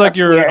 sounds like That's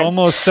you're weird.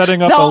 almost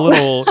setting up a Don't-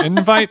 little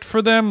invite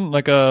for them,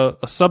 like a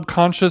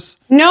subconscious.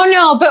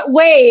 No, but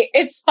wait,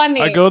 it's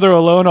funny. I go there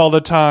alone all the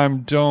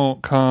time.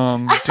 Don't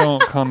come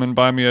and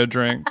buy me a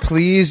drink.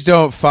 Please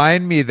don't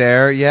find me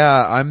there.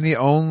 Yeah, I'm the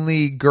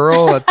only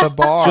girl at the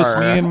bar. Just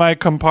me and my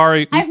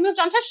Campari. I've moved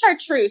on to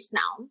chartreuse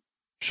now.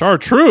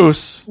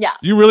 Chartreuse? Yeah.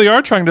 You really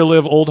are trying to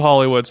live old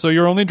Hollywood. So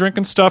you're only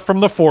drinking stuff from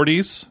the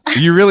 40s.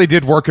 You really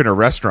did work in a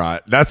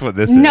restaurant. That's what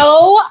this is.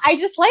 No, I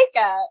just like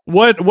it.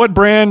 What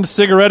brand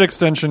cigarette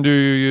extension do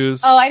you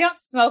use? Oh, I don't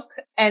smoke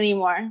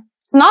anymore.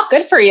 It's not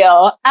good for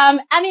you.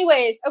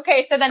 Anyways,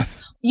 okay, so then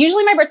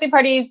usually my birthday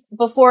parties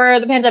before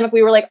the pandemic,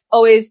 we were like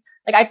always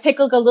like I pick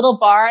like a little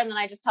bar and then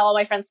I just tell all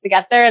my friends to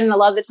get there. And a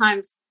lot of the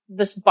times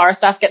this bar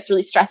stuff gets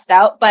really stressed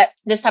out. But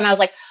this time I was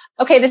like,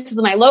 okay, this is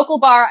my local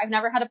bar. I've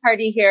never had a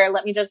party here.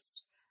 Let me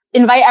just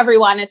invite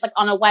everyone. It's like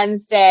on a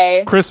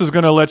Wednesday. Chris is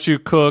going to let you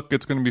cook.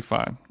 It's going to be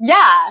fine.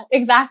 Yeah,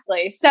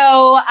 exactly.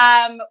 So,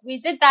 we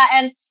did that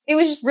and it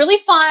was just really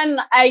fun.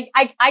 I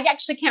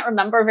actually can't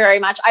remember very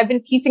much. I've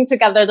been piecing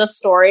together the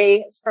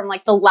story from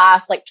like the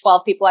last like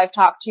 12 people I've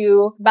talked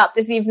to about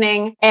this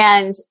evening.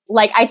 And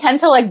like, I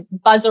tend to like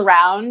buzz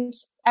around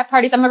at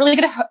parties. I'm a really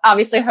good,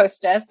 obviously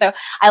hostess. So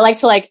I like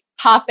to like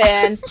hop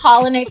in,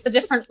 pollinate the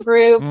different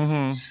groups,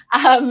 Mhm.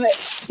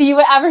 see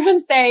what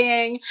everyone's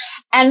saying.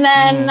 And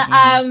then,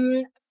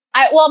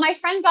 my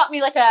friend got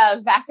me like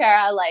a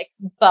Vaquera like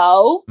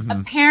bow.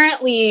 Mhm.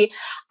 Apparently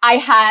I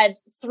had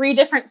 3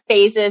 different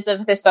phases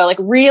of this bow, like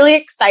really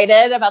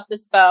excited about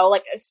this bow,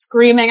 like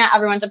screaming at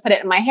everyone to put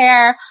it in my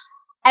hair.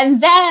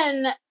 And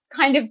then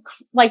kind of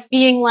like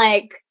being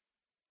like,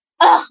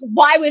 ugh,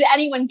 why would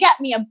anyone get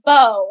me a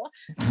bow?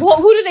 Well,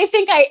 who do they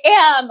think I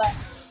am?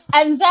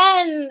 And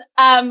then,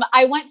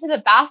 I went to the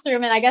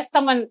bathroom and I guess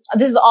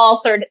this is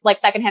all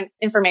secondhand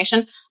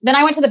information. Then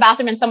I went to the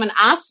bathroom and someone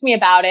asked me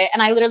about it.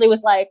 And I literally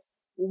was like,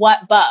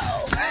 what bow?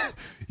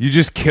 You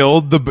just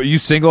you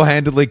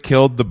single-handedly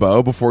killed the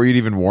bow before you'd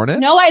even worn it?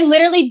 No, I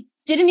literally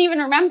didn't even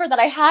remember that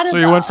I had a So bow.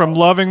 you went from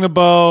loving the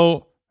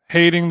bow,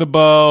 hating the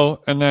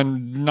bow, and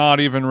then not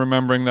even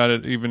remembering that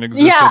it even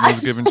existed Yeah. and was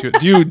given to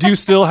you. Do you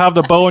still have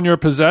the bow in your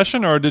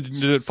possession, or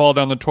did it fall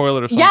down the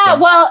toilet or something? Yeah,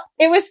 well,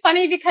 it was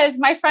funny because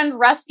my friend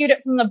rescued it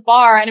from the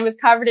bar and it was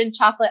covered in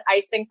chocolate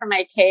icing for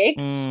my cake.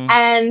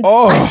 And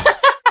Oh,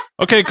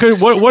 Okay,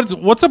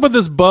 what's up with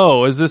this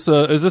bow? Is this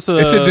a it's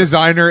a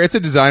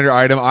designer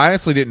item. I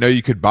honestly didn't know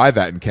you could buy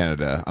that in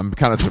Canada. I'm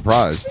kind of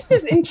surprised.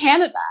 this is in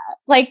Canada.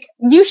 Like,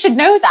 you should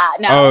know that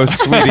now. Oh,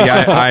 sweetie,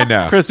 I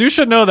know. Chris, you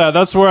should know that.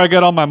 That's where I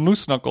get all my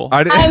moose knuckle.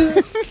 I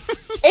didn't.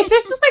 It's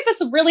just like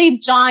this really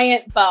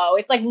giant bow.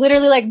 It's like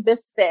literally like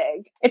this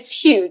big. It's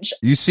huge.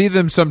 You see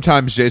them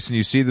sometimes, Jason.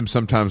 You see them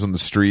sometimes on the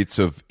streets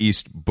of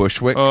East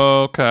Bushwick.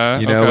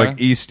 Okay. You know, okay.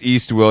 like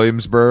East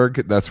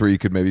Williamsburg. That's where you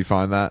could maybe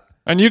find that.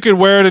 And you could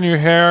wear it in your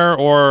hair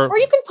Or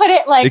you can put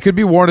it like, It could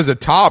be worn as a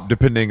top,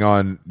 depending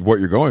on what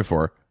you're going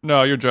for.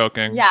 No, you're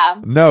joking. yeah.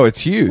 No,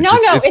 it's huge. No,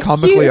 it's it's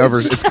comically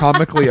huge. It's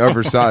comically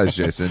oversized,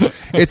 Jason.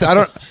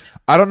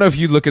 I don't know if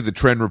you look at the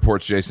trend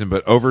reports, Jason,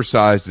 but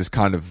oversized is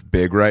kind of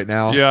big right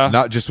now. Yeah.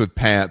 Not just with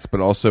pants,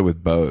 but also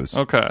with bows.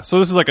 Okay. So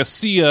this is like a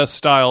Sia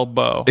style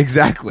bow.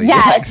 Exactly.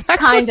 Yes,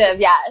 kind of,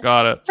 yes.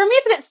 Got it. For me,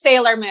 it's a bit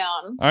Sailor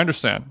Moon. I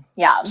understand.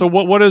 Yeah. So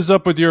what is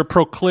up with your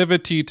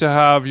proclivity to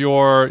have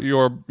your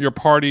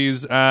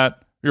parties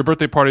at your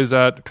birthday parties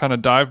at kind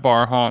of dive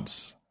bar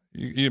haunts,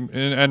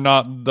 and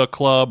not the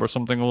club or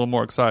something a little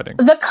more exciting?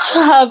 The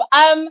club.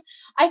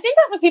 I think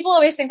that people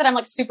always think that I'm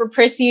like super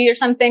prissy or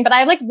something, but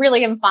I like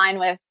really am fine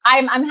with.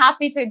 I'm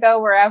happy to go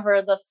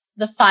wherever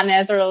the fun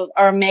is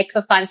or make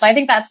the fun. So I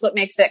think that's what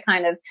makes it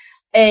kind of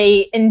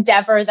a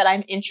endeavor that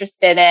I'm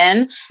interested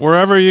in.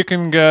 Wherever you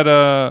can get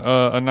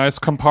a nice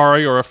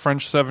Campari or a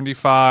French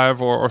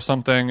 75 or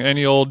something,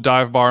 any old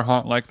dive bar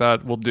haunt like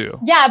that will do.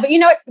 Yeah, but you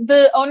know what?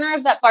 The owner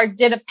of that bar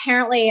did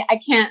apparently, I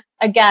can't,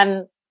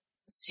 again,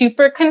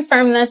 super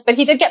confirm this, but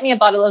he did get me a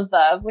bottle of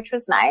Veuve, which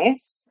was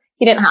nice.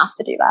 He didn't have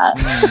to do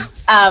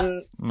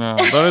that. No,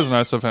 that is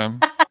nice of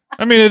him.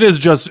 I mean, it is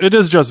just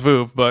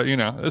Veuve, but you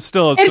know, it's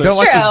still It's Don't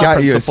like true. this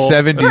got you a Principle.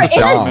 70s in a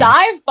song.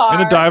 dive bar.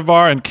 in a dive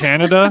bar in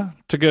Canada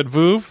to get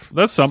Veuve.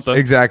 That's something.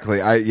 Exactly.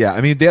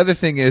 I mean, the other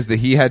thing is that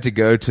he had to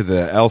go to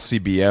the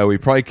LCBO. He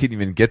probably couldn't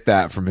even get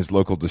that from his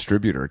local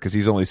distributor because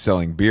he's only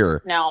selling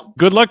beer. No.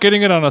 Good luck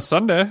getting it on a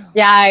Sunday.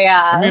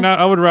 Yeah. I mean,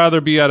 I would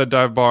rather be at a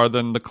dive bar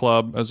than the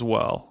club as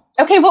well.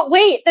 Okay, but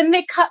wait, then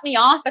they cut me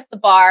off at the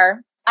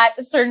bar at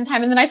a certain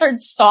time, and then I started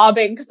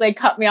sobbing because they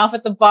cut me off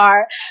at the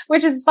bar,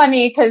 which is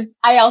funny because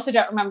I also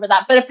don't remember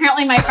that. But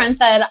apparently my friend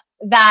said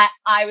that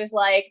I was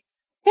like,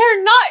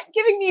 they're not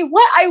giving me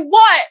what I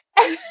want.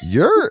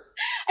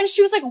 And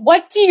she was like,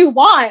 what do you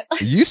want?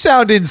 You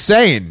sound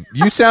insane.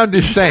 You sound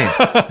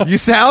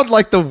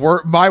like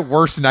my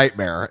worst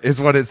nightmare is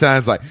what it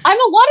sounds like. I'm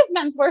a lot of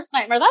men's worst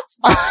nightmare. That's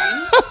fine.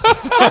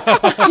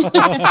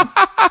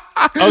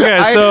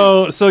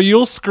 Okay, so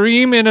you'll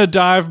scream in a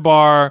dive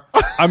bar,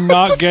 "I'm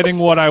not getting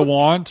what I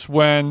want,"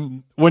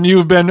 when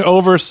you've been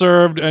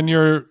overserved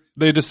and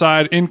they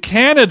decide in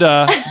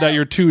Canada that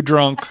you're too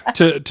drunk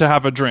to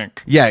have a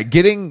drink. Yeah,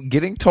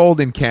 getting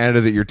told in Canada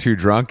that you're too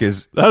drunk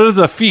That is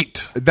a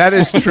feat. that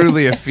is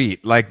truly a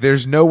feat. Like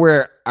there's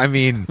nowhere. I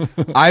mean,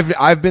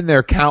 I've been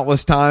there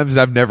countless times.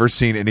 I've never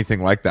seen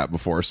anything like that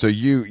before. So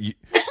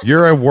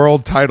you're a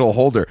world title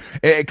holder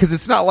because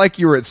it's not like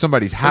you were at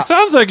somebody's It house.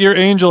 sounds like you're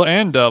angel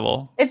and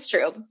devil. It's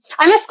true.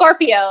 I'm a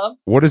Scorpio.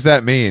 What does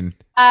that mean?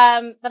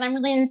 That I'm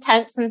really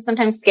intense and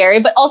sometimes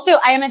scary, but also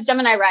I am a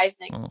Gemini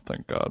rising. Oh,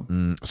 thank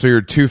God. So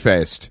you're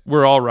two-faced.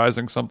 We're all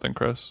rising something,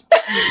 Chris.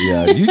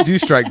 Yeah, you do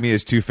strike me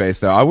as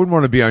two-faced though. I wouldn't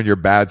want to be on your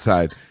bad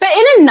side. But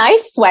in a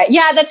nice way.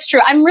 Yeah, that's true.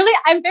 I'm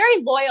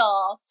very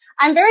loyal.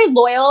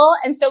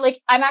 And so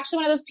like, I'm actually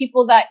one of those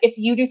people that if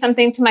you do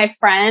something to my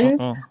friend,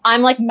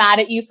 I'm like mad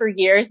at you for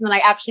years. And then I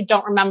actually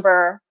don't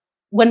remember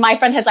when my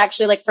friend has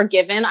actually like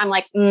forgiven. I'm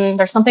like,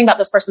 there's something about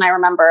this person I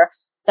remember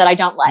that I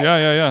don't like.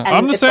 Yeah. And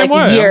I'm the it's same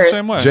like way. years. I'm the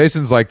same way.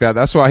 Jason's like that.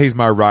 That's why he's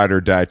my ride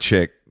or die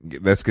chick.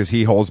 That's because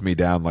he holds me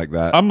down like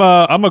that. I'm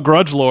a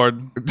grudge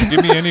lord.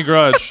 Give me any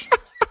grudge.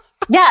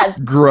 Yeah.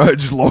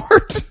 Grudge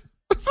lord.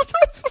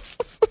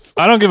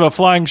 I don't give a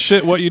flying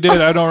shit what you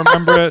did. I don't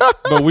remember it,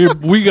 but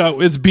we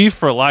got it's beef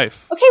for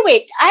life. Okay,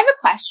 wait. I have a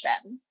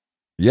question.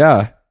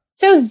 Yeah.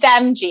 So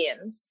them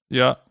jeans.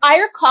 Yeah. I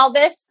recall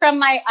this from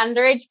my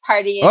underage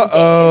partying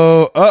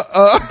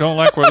Uh-oh. Don't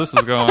like where this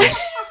is going.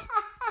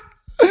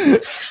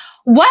 days.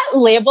 What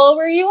label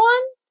were you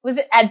on? Was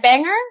it Ed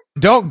Banger?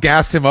 Don't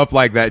gas him up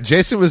like that.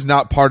 Jason was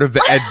not part of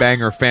the Ed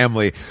Banger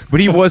family, but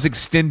he was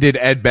extended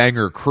Ed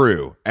Banger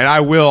crew. And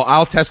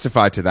I'll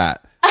testify to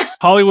that.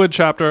 Hollywood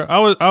chapter.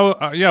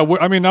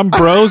 I mean, I'm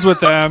bros with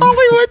them.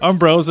 Hollywood. I'm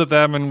bros with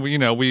them, and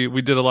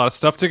we did a lot of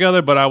stuff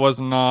together. But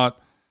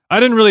I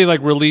didn't really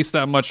like release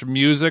that much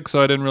music,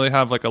 so I didn't really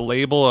have like a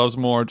label. I was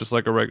more just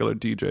like a regular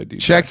DJ.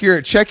 Check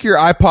your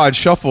iPod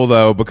shuffle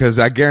though, because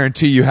I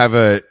guarantee you have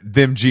a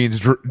Them Jeans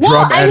drum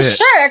I'm edit.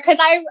 sure because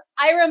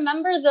I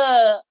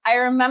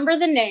remember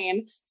the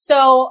name.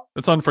 So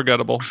It's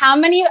unforgettable. how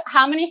many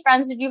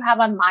friends did you have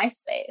on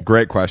MySpace?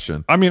 Great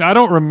question. I mean, I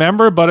don't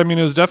remember, but I mean,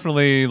 it was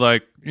definitely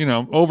like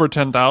over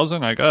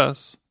 10,000, I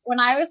guess. When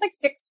I was like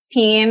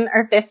 16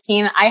 or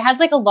 15, I had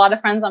like a lot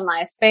of friends on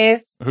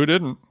MySpace. Who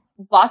didn't?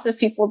 Lots of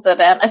people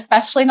didn't,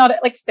 especially not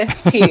at like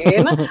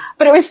 15.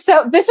 But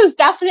this was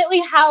definitely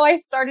how I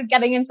started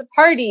getting into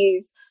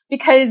parties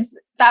because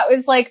that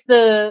was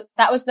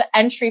the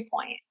entry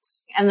point.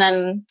 And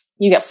then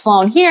you get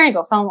flown here, you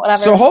go flown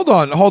whatever. So hold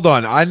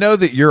on. I know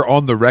that you're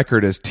on the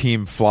record as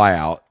Team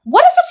Flyout.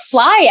 What is a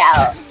fly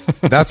out?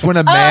 That's when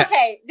a man.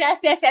 Okay. Yes.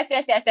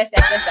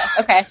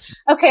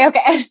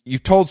 Okay.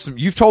 You've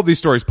told these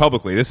stories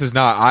publicly. This is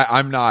not.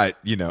 I'm not.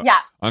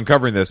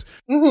 Uncovering this.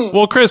 Mm-hmm.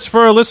 Well, Chris,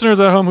 for our listeners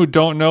at home who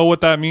don't know what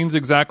that means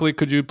exactly,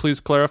 could you please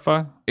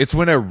clarify? It's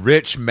when a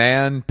rich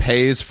man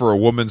pays for a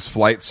woman's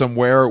flight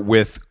somewhere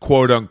with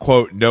quote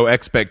unquote no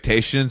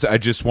expectations. I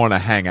just want to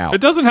hang out.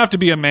 It doesn't have to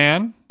be a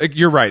man.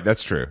 You're right.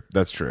 That's true.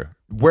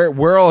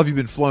 Where all have you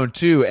been flown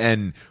to?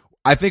 And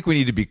I think we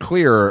need to be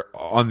clear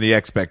on the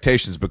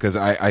expectations because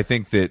I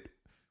think that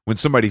when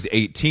somebody's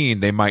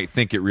 18, they might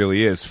think it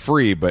really is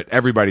free, but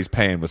everybody's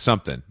paying with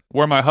something.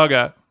 Where my hug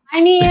at?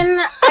 I mean,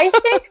 I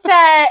think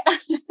that.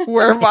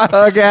 Where my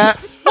hug at?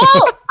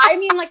 Well, I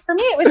mean, like for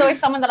me, it was always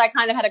someone that I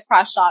kind of had a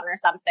crush on or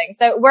something,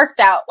 so it worked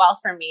out well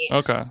for me.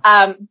 Okay.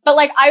 But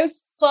like I was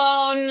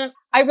flown.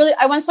 I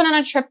once went on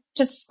a trip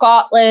to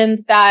Scotland.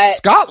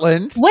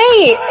 Scotland?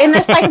 Wait, in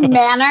this like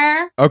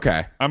manner.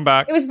 Okay. I'm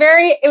back. It was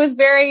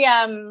very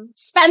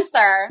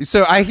Spencer.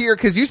 So I hear,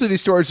 because usually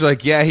these stories are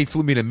like, yeah, he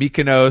flew me to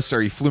Mykonos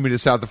or he flew me to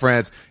south of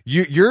France.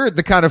 You're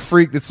the kind of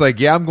freak that's like,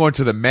 yeah, I'm going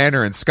to the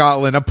manor in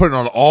Scotland. I'm putting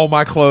on all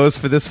my clothes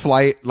for this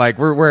flight. Like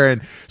we're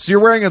wearing. So you're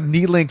wearing a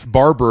knee-length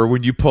Barber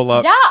when you pull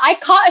up. Yeah, I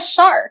caught a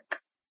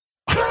shark.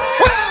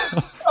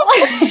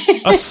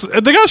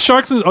 They got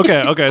sharks.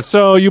 Okay.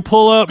 So you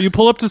pull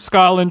up to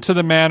Scotland to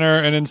the manor,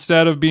 and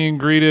instead of being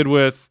greeted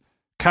with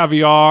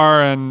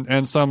caviar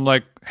and some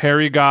like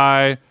hairy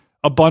guy,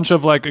 a bunch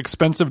of like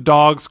expensive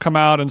dogs come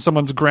out, and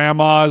someone's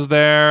grandma is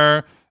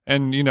there,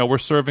 and we're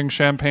serving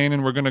champagne,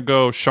 and we're gonna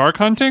go shark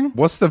hunting.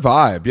 What's the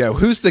vibe? Yeah,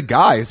 who's the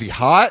guy? Is he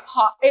hot?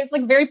 It's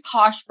like very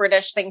posh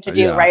British thing to do,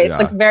 Yeah, right? yeah.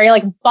 It's like very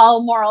like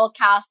Balmoral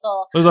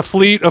Castle. There's a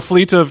fleet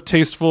of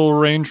tasteful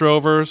Range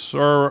Rovers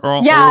or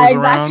Yeah,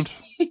 around.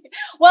 exactly.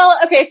 Well,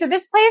 okay, so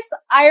this place,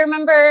 I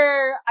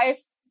remember I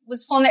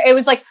was flown there. It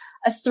was like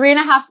a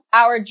 3.5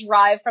 hour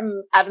drive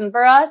from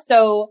Edinburgh.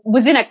 So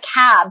was in a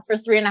cab for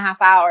 3.5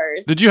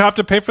 hours. Did you have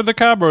to pay for the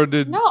cab or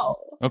did? No.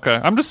 Okay,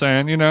 I'm just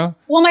saying,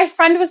 Well, my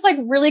friend was like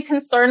really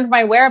concerned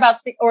my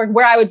whereabouts or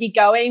where I would be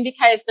going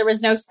because there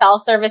was no cell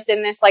service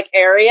in this like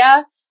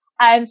area.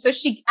 And so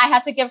I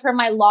had to give her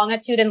my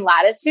longitude and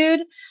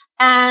latitude.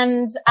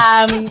 And,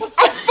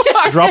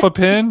 Drop a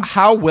pin.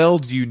 How well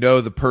do you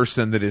know the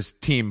person that is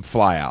team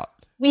fly out?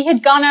 we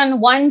had gone on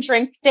one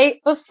drink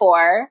date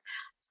before.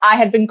 I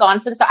had been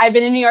gone I'd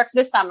been in New York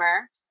for the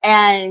summer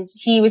and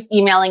he was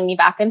emailing me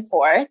back and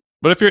forth.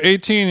 But if you're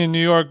 18 in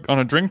New York on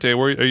a drink date,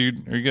 where are you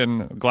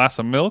getting a glass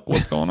of milk?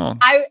 What's going on?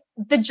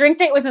 The drink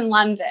date was in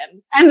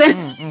London. And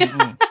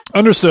then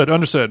Understood.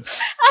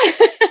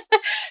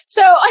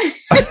 So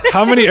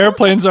How many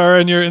airplanes are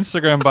in your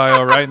Instagram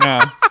bio right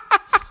now?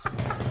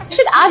 I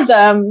should add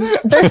them.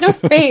 There's no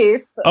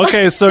space.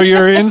 Okay, so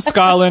you're in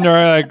Scotland, or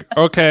like,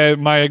 okay,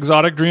 my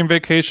exotic dream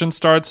vacation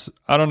starts,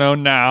 I don't know,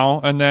 now,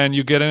 and then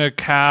you get in a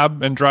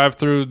cab and drive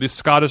through the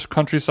Scottish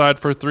countryside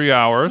for 3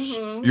 hours.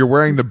 Mm-hmm. You're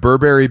wearing the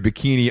Burberry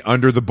bikini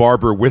under the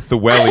Barber with the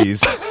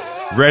wellies,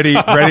 ready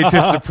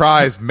to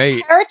surprise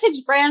mate.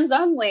 Heritage brands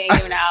only,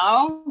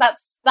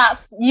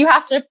 that's you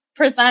have to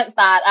present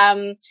that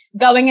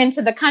going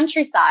into the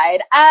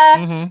countryside.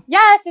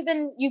 Yeah, so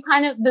then you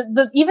kind of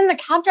even the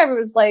cab driver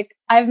was like,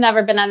 I've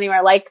never been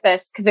anywhere like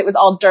this because it was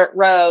all dirt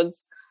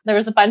roads. There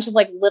was a bunch of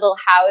like little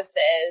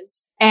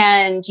houses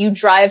and you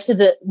drive to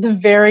the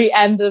very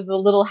end of the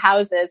little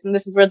houses, and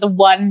this is where the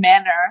one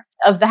manor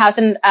of the house,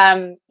 and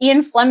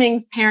Ian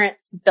Fleming's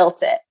parents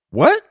built it.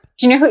 What?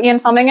 Do you know who Ian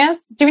Fleming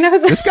is? Do we know who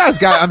This guy's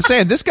got, I'm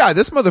saying this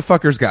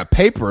motherfucker's got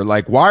paper.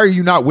 Like, why are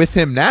you not with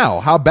him now?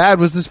 How bad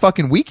was this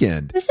fucking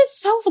weekend? This is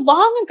so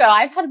long ago.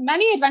 I've had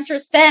many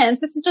adventures since.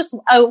 This is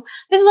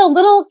a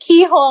little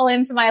keyhole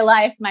into my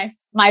life, my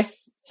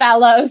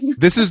fellows.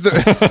 This is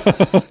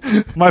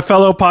the, My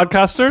fellow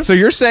podcasters. so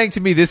you're saying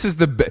to me, this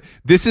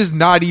is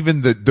not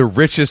even the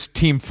richest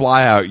team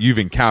flyout you've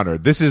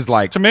encountered. This is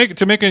like, To make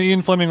an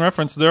Ian Fleming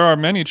reference, there are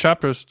many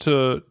chapters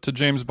to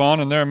James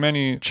Bond, and there are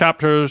many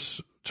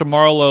chapters to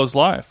Marlowe's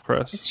life,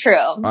 Chris. It's true.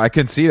 I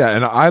can see that.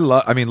 And I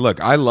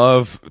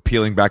love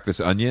peeling back this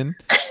onion,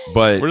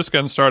 but We're just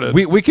getting started.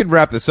 we can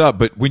wrap this up.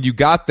 But when you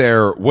got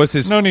there, was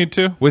his No need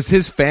to.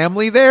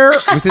 family there?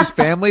 Was his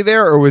family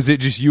there, or was it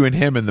just you and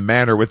him in the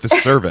manor with the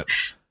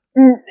servants?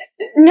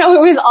 No,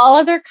 it was all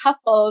other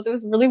couples. It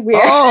was really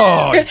weird.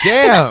 Oh,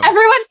 damn.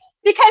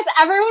 Because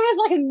everyone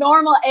was like a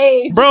normal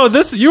age. Bro,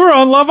 you were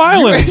on Love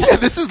Island. Yeah,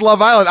 this is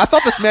Love Island. I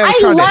thought this man was I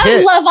trying to love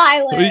hit. Love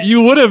Island.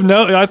 You would have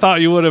I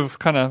thought you would have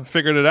kind of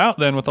figured it out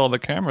then with all the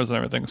cameras and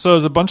everything. So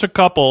there's a bunch of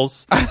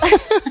couples,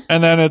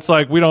 and then it's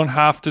like, we don't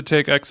have to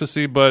take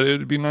ecstasy, but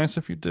it'd be nice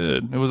if you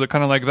did. Was it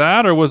kind of like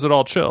that, or was it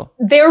all chill?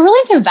 They were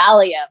really into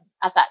Valium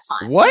at that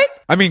time. What?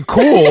 I mean,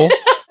 cool.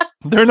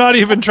 They're not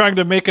even trying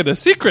to make it a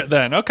secret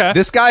then. Okay.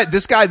 This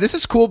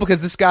is cool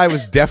because this guy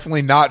was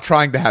definitely not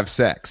trying to have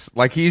sex.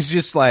 Like, he's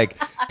just like,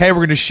 hey, we're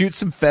going to shoot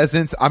some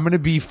pheasants. I'm going to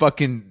be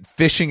fucking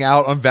fishing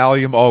out on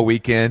Valium all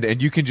weekend,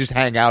 and you can just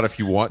hang out if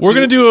you want We're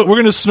to. we're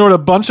gonna snort a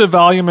bunch of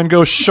Valium and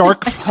go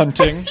shark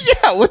hunting.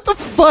 Yeah, what the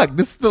fuck?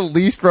 This is the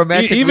least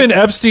romantic. Even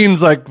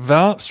Epstein's like,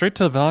 straight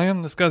to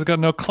Valium? This guy's got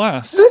no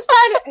class. Who said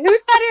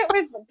it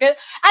was good?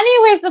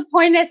 Anyways, the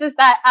point is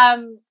that,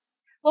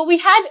 well, we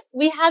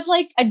had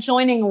like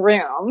adjoining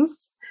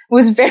rooms. It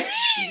was very,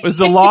 Was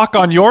the lock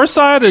on your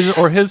side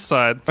or his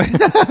side? well,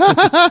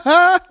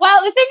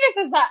 the thing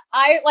is that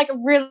I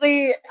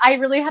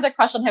really had a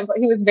crush on him, but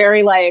he was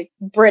very like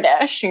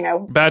British,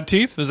 Bad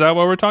teeth? Is that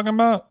what we're talking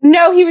about?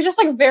 No, he was just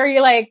like very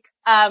like,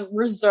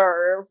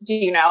 reserved,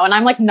 and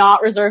I'm like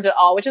not reserved at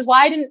all, which is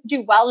why I didn't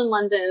do well in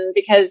London,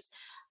 because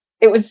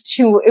it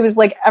was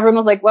like, everyone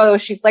was like, whoa,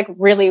 she's like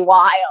really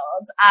wild.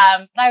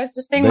 But I was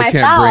just being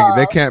myself.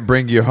 They can't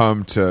bring you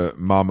home to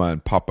mama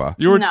and papa.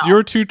 You No.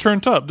 were too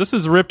turned up. This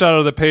is ripped out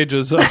of the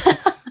pages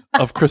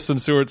of Kristen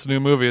Stewart's new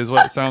movie, is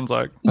what it sounds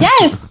like.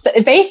 Yes,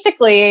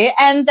 basically.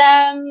 And,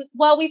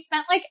 well, we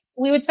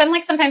would spend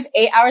like sometimes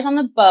 8 hours on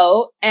the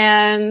boat,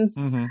 and,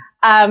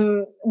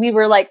 we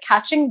were like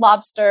catching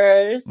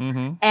lobsters,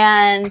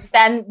 and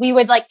then we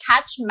would like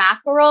catch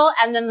mackerel,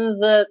 and then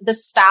the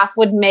staff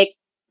would make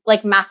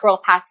like mackerel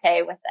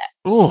pate with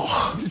it. Ooh.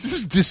 This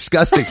is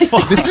disgusting.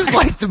 This is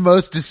like the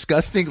most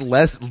disgusting,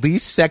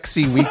 least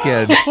sexy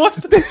weekend.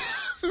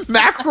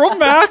 Mackerel?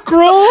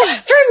 Mackerel?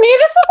 For me,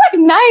 this is like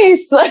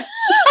nice.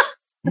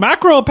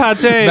 Mackerel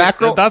pate.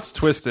 Mackerel? That's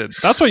twisted.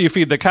 That's what you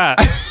feed the cat.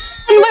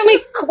 And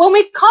when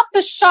we caught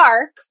the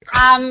shark,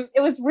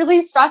 it was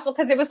really stressful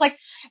because it was like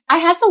I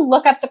had to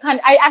look up the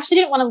kind. I actually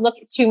didn't want to look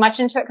too much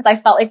into it because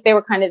I felt like they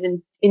were kind of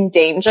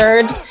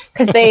endangered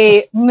because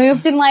they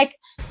moved in like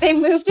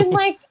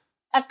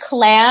a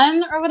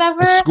clan or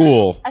whatever.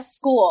 A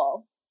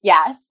school.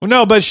 Yes.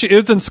 No, but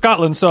it's in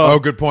Scotland, so Oh,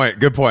 good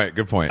point.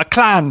 a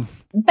clan.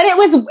 But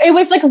it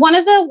was like one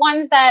of the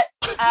ones that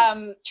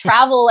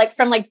travel like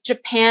from like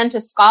Japan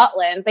to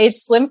Scotland. They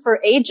swim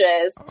for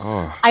ages.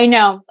 Oh. I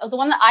know. The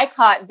one that I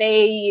caught,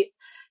 they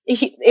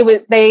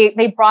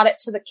brought it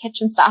to the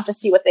kitchen staff to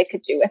see what they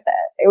could do with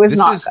it. It was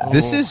good.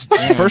 This is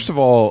first of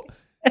all,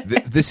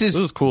 this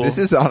is cool. This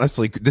is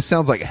honestly, this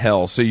sounds like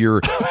hell. So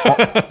you're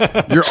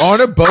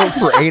on a boat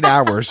for 8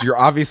 hours. You're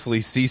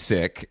obviously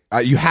seasick.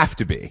 You have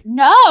to be.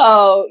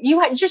 No,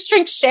 just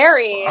drink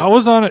sherry. I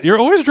was on it. You're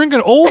always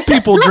drinking old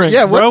people drinks,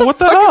 Yeah, bro. What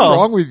the fuck hell? is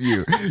wrong with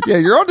you? Yeah,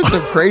 you're onto some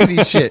crazy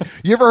shit.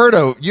 You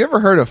ever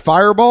heard of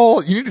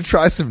Fireball? You need to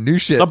try some new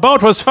shit. The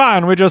boat was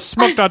fine. We just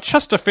smoked our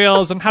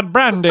Chesterfields and had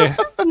brandy. Nice.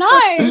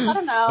 I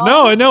don't know.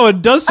 No, I know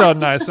it does sound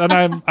nice, and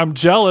I'm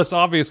jealous,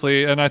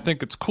 obviously, and I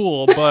think it's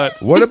cool.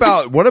 But What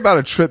about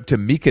a trip to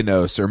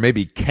Mykonos or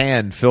maybe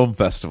Cannes Film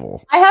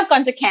Festival? I have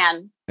gone to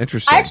Cannes.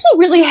 Interesting. I actually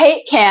really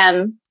hate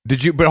Cannes.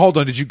 But hold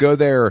on, did you go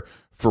there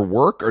for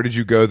work or did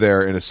you go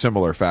there in a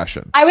similar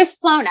fashion? I was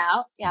flown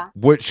out. Yeah.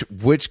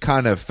 Which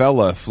kind of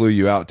fella flew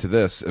you out to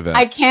this event?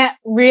 I can't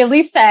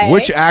really say.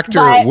 Which actor,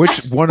 but- which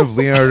one of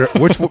Leonardo,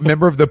 which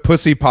member of the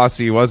Pussy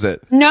Posse was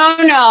it?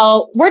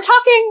 No. We're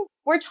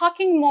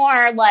talking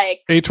more like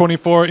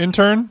A24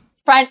 intern.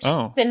 French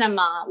Oh.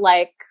 cinema,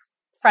 like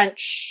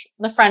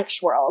the French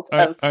world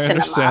of I cinema.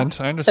 understand. I So it's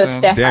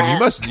understand. different.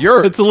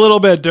 Damn, It's a little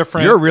bit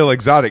different. you're a real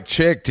exotic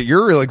chick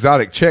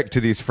to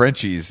these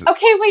Frenchies.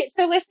 Okay, wait.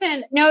 So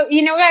listen. No,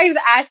 you know what I was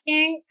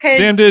asking? 'Cause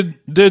Damn,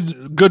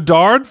 did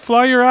Godard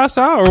fly your ass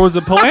out, or was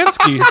it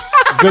Polanski?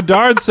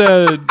 Godard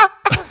said,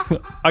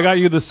 "I got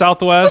you the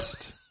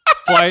Southwest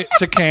flight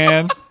to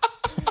Cannes."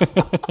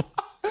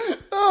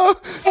 I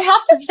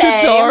have to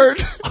say,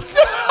 Dart.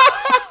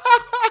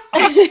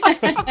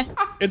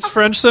 It's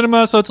French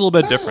cinema, so it's a little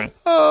bit different.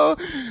 Oh,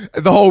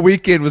 the whole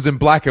weekend was in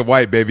black and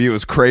white, baby. It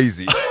was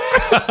crazy.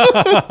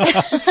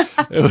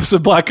 It was a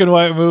black and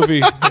white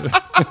movie.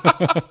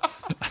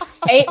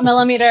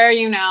 8mm,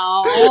 you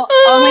know,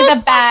 only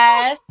the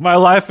best. My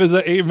life is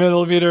an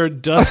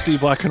 8mm dusty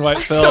black and white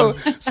film.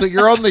 So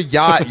you're on the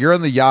yacht. You're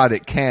on the yacht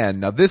at Cannes.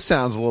 Now this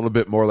sounds a little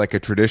bit more like a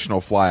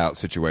traditional flyout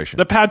situation.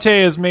 The pate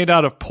is made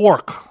out of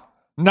pork,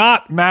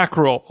 not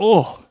mackerel.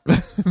 Oh,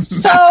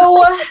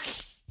 So,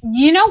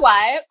 you know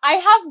what?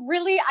 I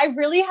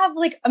really have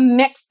like a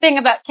mixed thing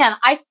about Ken.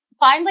 I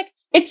find like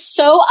it's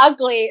so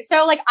ugly.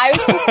 So like I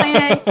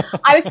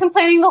was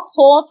complaining the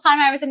whole time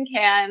I was in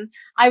Cannes.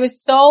 I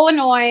was so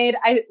annoyed.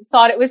 I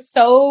thought it was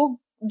so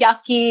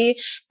yucky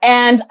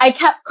and I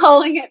kept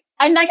calling it,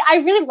 and like I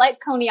really like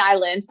Coney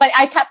Island, but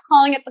I kept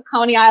calling it the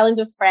Coney Island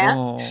of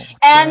France.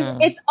 And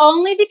damn. it's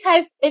only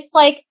because it's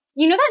like,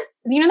 you know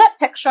that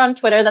picture on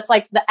Twitter that's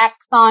like the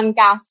Exxon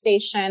gas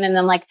station and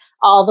then like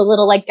all the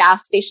little like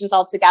gas stations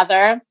all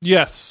together.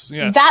 Yes.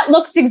 That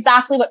looks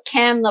exactly what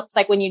Cannes looks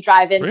like when you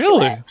drive into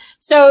Really? it.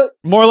 So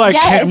More like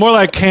yes. more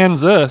like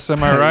Kansas,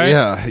 am I right?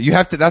 Yeah, you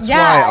have to. That's Yeah,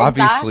 why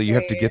obviously you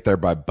have to exactly. get there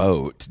by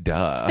boat.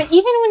 Duh. but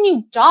even when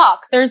you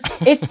dock,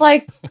 it's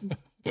like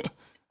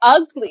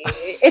ugly.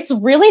 It's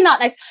really not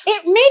nice.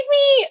 It made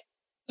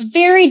me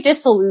very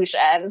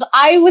disillusioned.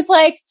 I was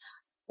like,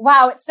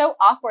 wow, it's so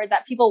awkward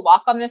that people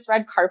walk on this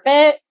red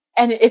carpet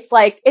and it's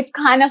like, it's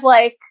kind of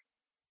like,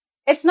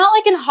 it's not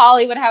like in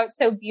Hollywood how it's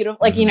so beautiful.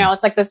 Like, you know,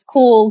 it's like this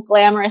cool,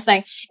 glamorous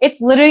thing. It's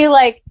literally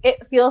like,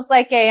 it feels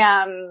like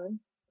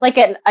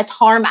a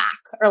tarmac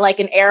or like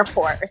an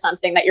airport or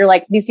something that you're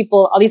like,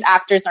 all these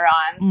actors are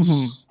on.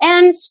 Mm-hmm.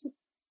 And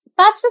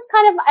that's just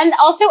kind of, and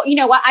also, you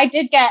know what? I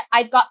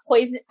got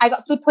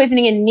food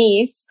poisoning in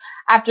Nice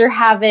after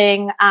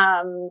having,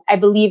 I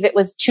believe it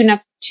was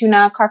tuna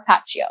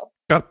carpaccio.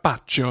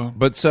 Carpaccio.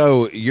 But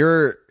so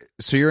you're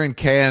in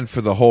Cannes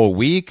for the whole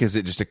week? Is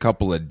it just a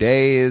couple of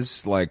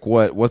days? Like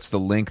what's the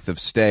length of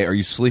stay? Are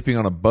you sleeping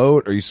on a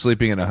boat? Are you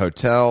sleeping in a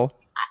hotel?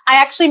 I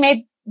actually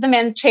made the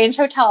man change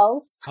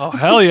hotels Oh,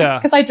 hell yeah.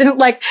 because I didn't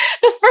like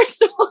the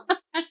first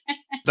one.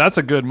 That's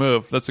a good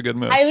move.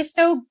 I was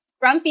so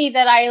grumpy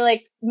that I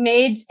like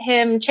made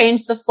him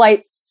change the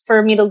flights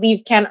for me to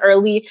leave Cannes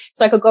early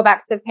so I could go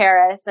back to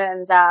Paris.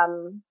 And,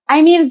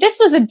 I mean, this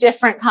was a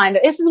different kind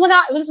of, this is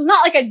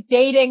not like a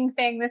dating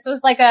thing. This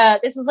was like a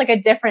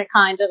different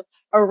kind of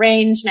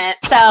arrangement.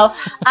 So,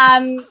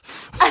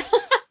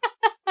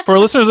 For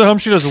listeners at home,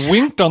 she just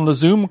winked on the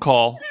Zoom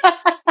call.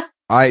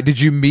 Did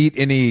you meet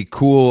any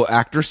cool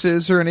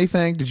actresses or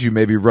anything? Did you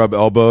maybe rub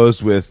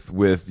elbows with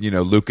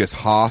Lucas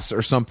Haas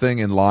or something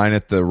in line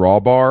at the Raw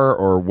bar,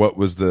 or what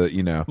was the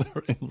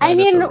I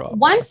mean,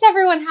 once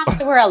everyone has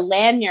to wear a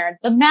lanyard,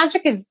 the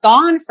magic is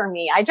gone for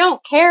me. I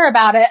don't care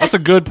about it. That's a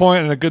good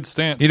point and a good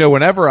stance.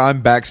 Whenever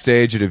I'm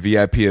backstage at a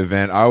VIP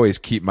event, I always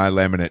keep my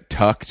laminate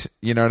tucked.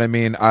 You know what I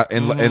mean?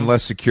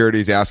 Unless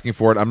security's asking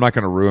for it, I'm not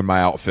going to ruin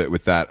my outfit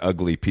with that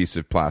ugly piece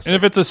of plastic. And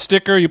if it's a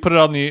sticker, you put it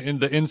on the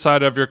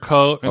inside of your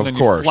coat, and then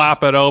you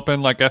flap it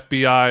open like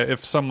FBI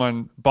if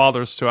someone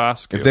bothers to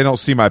ask you. If they don't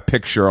see my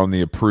picture on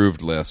the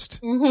approved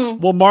list.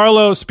 Mm-hmm. Well,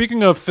 Marlo,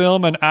 speaking of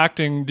film and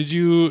acting,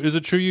 is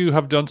it true you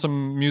have done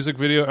some music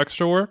video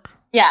extra work?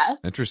 Yeah.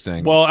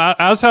 Interesting. Well,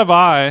 as have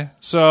I.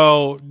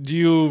 So do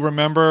you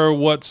remember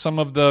what some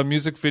of the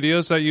music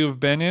videos that you've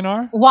been in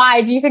are?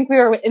 Why? Do you think we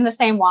were in the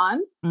same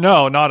one?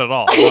 No, not at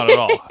all. Not at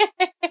all.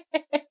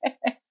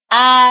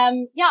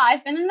 Yeah,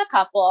 I've been in a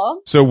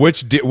couple. So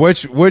which?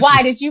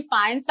 Why, did you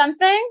find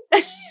something?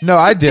 No,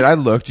 I did. I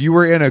looked. You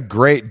were in a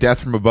great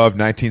Death from Above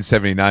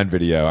 1979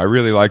 video. I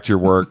really liked your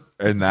work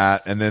in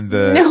that. And then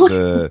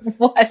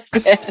What's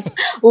it?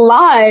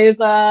 Lies.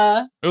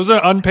 It was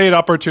an unpaid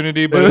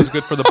opportunity, but it was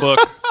good for the book.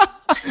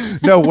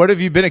 No, what have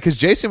you been in? Because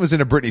Jason was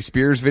in a Britney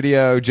Spears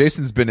video.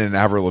 Jason's been in an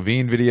Avril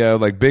Lavigne video,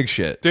 like big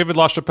shit. David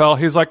LaChapelle,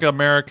 he's like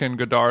American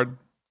Godard.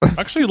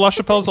 Actually,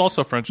 LaChapelle's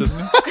also French, isn't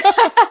he?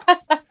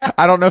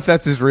 I don't know if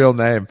that's his real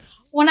name.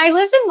 When I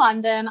lived in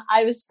London,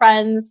 I was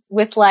friends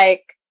with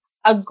like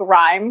a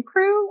grime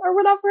crew or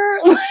whatever.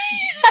 But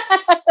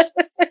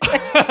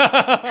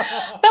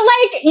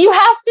like, you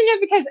have to know,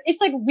 because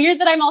it's like weird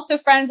that I'm also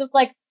friends with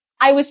like,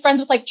 I was friends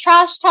with like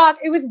Trash Talk.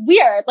 It was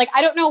weird. Like,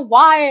 I don't know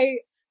why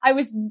I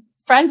was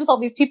friends with all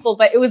these people,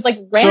 but it was like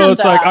random. So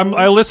it's like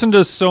I listen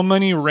to so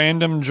many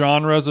random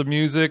genres of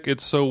music.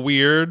 It's so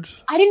weird.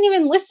 I didn't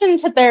even listen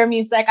to their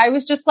music. I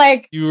was just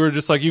like, you were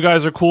just like, you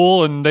guys are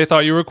cool, and they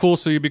thought you were cool,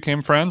 so you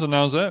became friends, and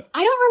that was it.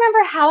 I don't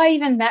remember how I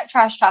even met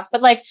Trash Talks,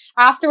 but like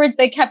afterwards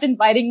they kept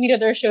inviting me to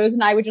their shows,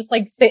 and I would just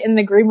like sit in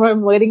the green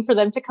room waiting for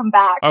them to come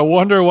back. I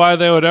wonder why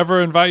they would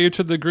ever invite you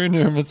to the green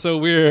room. It's so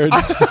weird.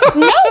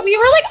 No, we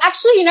were like,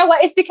 actually, you know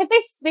what? It's because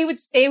they would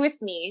stay with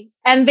me,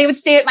 and they would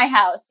stay at my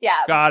house.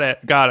 Yeah. Got it.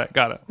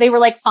 They were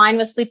like fine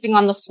with sleeping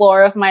on the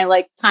floor of my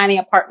like tiny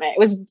apartment. It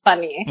was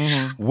funny.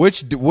 Mm-hmm.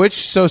 Which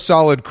So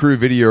Solid crew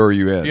video are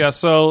you in? Yeah.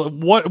 So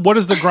what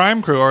is the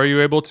grime crew? Are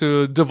you able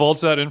to divulge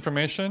that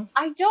information?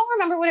 I don't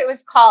remember what it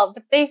was called,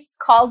 but they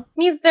called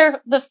me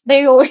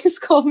they always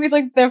called me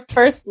like their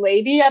first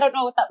lady. I don't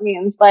know what that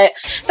means, but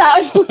that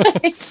was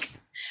like,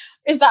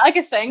 is that like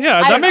a thing?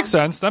 Yeah, that makes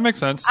sense. That makes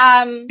sense.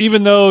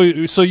 Even though,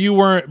 you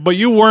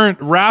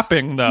weren't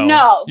rapping though.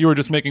 No. You were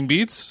just making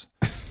beats?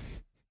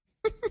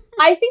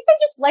 I think they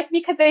just liked me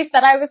because they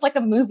said I was like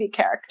a movie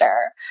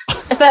character.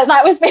 So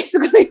that was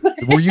basically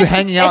Were you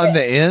hanging out in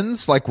the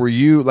ends? Like, were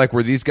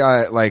these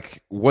guys,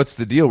 like, what's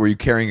the deal? Were you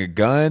carrying a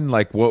gun?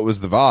 Like, what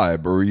was the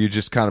vibe? Or were you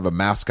just kind of a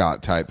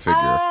mascot type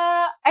figure?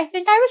 I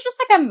think I was just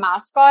like a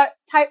mascot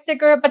type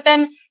figure, but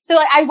then, so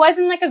like I was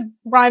in like a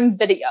grime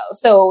video.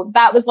 So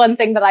that was one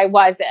thing that I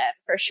was in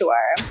for sure.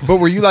 But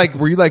were you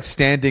like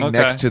standing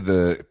next to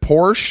the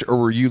Porsche, or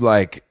were you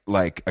like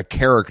a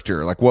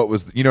character? Like, what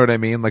was, you know what I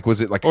mean? Like,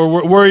 was it like,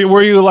 or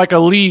were you like a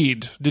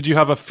lead? Did you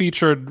have a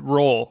featured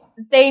role?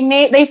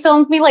 They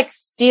filmed me like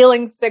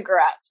stealing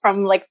cigarettes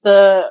from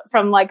the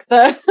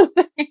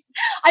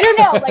I don't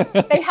know, like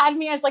they had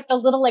me as like the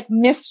little like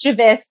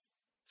mischievous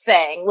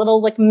thing,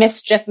 little like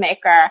mischief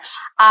maker.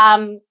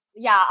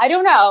 Yeah, I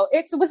don't know.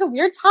 It was a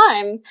weird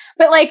time,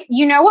 but like,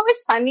 you know what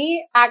was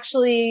funny?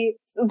 Actually,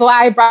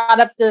 why I brought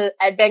up the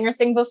Ed Banger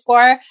thing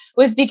before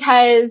was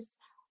because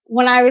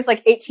when I was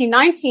like 18,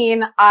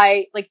 19,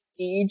 I like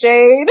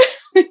DJ'd,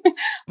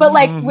 but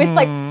like with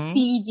like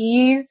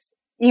CDs,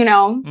 you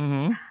know.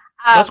 Mm-hmm.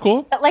 That's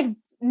cool. But like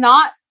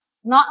not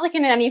like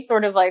in any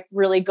sort of like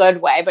really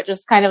good way, but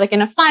just kind of like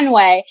in a fun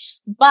way.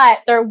 But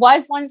there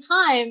was one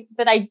time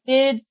that I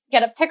did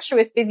get a picture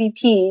with Busy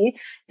P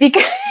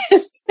because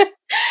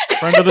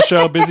friend of the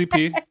show, Busy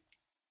P.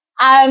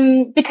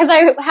 Because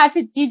I had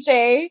to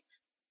DJ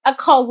at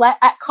Colette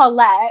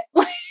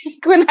like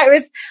when I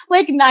was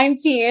like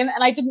 19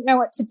 and I didn't know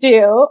what to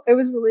do. It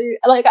was really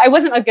like, I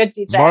wasn't a good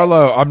DJ.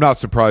 Marlo, I'm not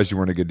surprised you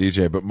weren't a good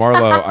DJ, but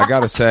Marlo, I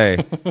gotta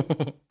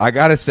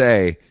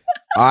say,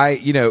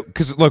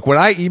 because look, when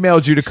I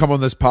emailed you to come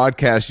on this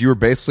podcast, you were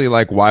basically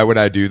like, why would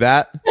I do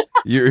that?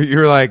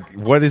 You're like,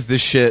 what is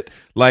this shit?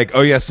 Like,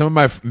 oh yeah, some of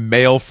my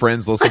male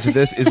friends listen to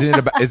this.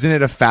 Isn't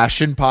it a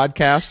fashion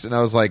podcast? And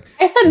I was like,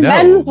 it's a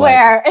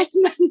menswear. It's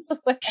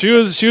menswear.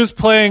 She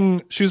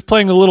was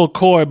playing a little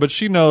coy, but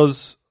she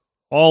knows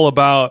all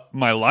about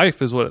my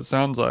life is what it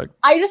sounds like.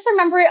 I just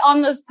remember it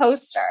on those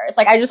posters.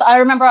 Like I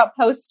remember a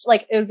post,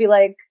 like it would be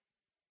like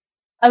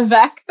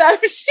avec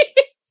that machine.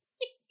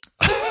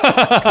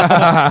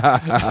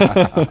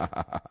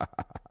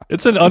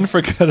 It's an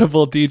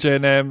unforgettable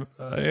DJ name.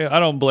 I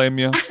don't blame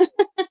you.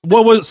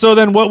 What was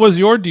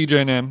your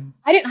DJ name?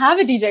 I didn't have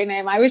a DJ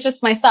name. I was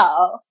just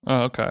myself.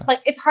 Oh, okay. Like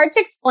it's hard to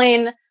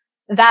explain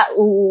that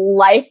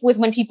life with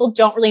when people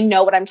don't really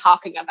know what I'm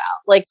talking about.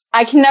 Like,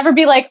 I can never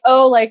be like,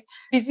 oh, like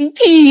Busy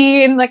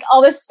P and like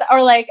all this stuff,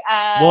 or like,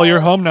 well, you're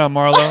home now,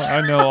 Marlo.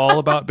 I know all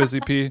about Busy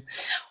P.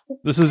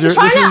 This is your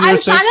safe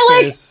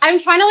space. I'm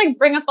trying to like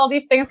bring up all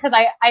these things because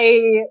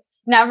I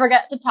never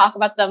get to talk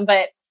about them.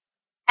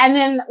 And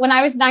then when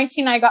I was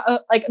 19, I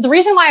got like, the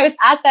reason why I was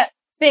at that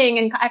thing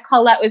and at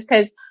Colette was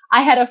because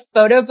I had a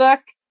photo book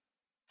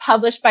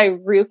published by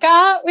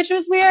Ruka, which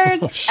was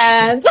weird.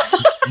 And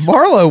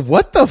Marlo,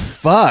 what the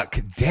fuck?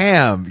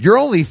 Damn, you're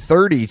only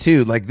 30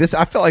 too. Like this,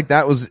 I felt like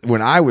that was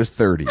when I was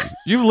 30.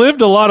 You've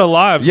lived a lot of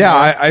lives.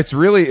 Yeah, it's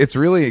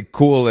really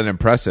cool and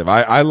impressive.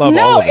 I love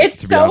all of it.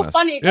 It's so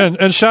funny. Yeah,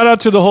 and shout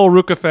out to the whole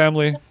Ruka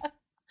family.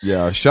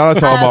 Yeah, shout out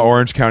to all my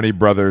Orange County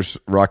brothers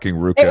rocking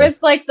Ruka. It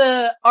was like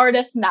the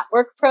Artist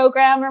Network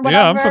program or whatever.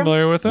 Yeah, I'm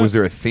familiar with it. Was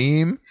there a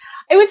theme?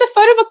 It was a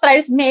photo book that I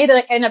just made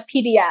like in a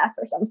PDF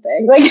or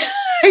something. Like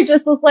I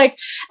just was like,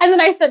 and then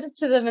I sent it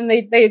to them and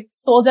they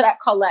sold it at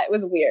Colette. It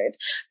was weird,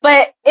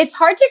 but it's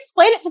hard to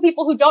explain it to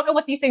people who don't know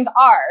what these things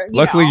are.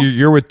 Luckily,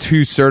 you're with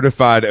 2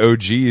 certified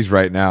OGs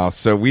right now,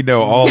 so we know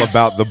all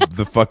about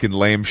the fucking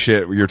lame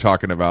shit you're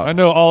talking about. I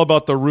know all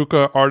about the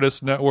Ruka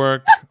Artist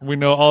Network. We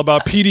know all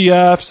about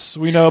PDFs.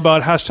 We know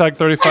about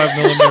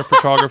 #35mm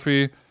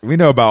photography. We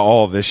know about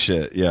all this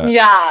shit. Yeah.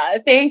 Yeah.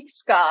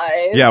 Thanks,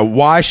 guys. Yeah.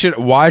 Why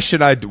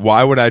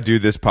would I do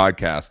this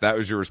podcast? That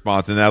was your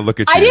response. And now look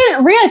at you. I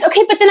didn't realize.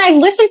 Okay. But then I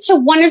listened to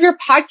one of your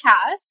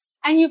podcasts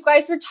and you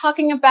guys were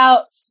talking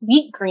about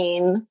Sweet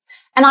Green.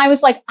 And I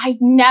was like,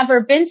 I've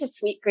never been to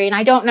Sweet Green.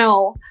 I don't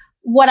know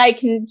what I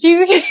can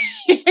do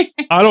here.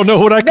 I don't know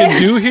what I can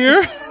do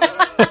here.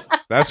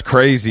 That's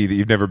crazy that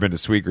you've never been to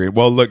Sweet Green.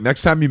 Well, look,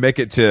 next time you make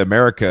it to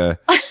America,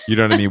 you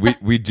know what I mean?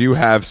 We do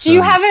have some. Do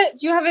you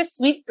have a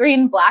Sweet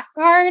Green black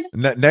card?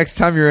 Next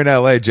time you're in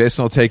LA,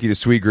 Jason will take you to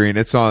Sweet Green.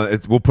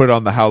 We'll put it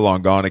on the How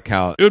Long Gone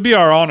account. It would be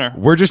our honor.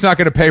 We're just not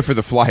going to pay for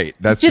the flight.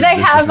 Do they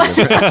have?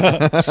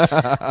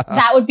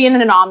 That would be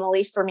an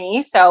anomaly for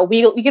me. So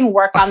we can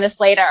work on this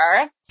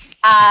later.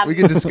 We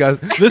can discuss.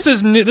 This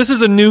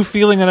is a new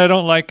feeling, and I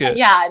don't like it.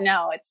 Yeah,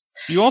 no, it's.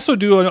 You also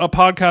do a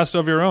podcast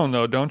of your own,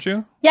 though, don't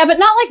you? Yeah, but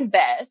not like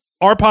this.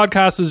 Our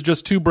podcast is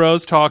just 2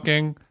 bros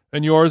talking,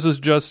 and yours is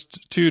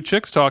just 2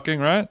 chicks talking,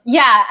 right?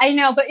 Yeah, I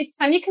know, but it's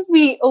funny because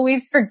we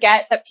always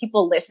forget that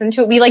people listen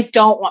to it. We like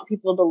don't want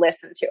people to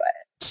listen to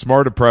it.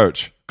 Smart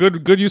approach.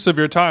 Good use of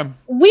your time.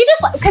 We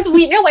just because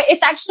we know what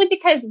it's actually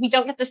because we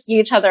don't get to see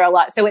each other a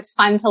lot, so it's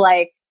fun to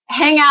like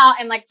hang out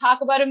and like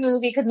talk about a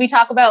movie because we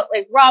talk about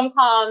like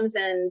rom-coms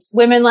and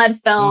women-led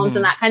films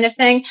and that kind of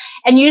thing.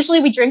 And usually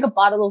we drink a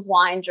bottle of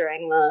wine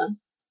during the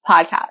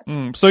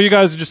podcast. So you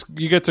guys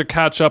you get to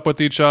catch up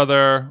with each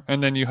other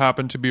and then you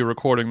happen to be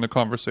recording the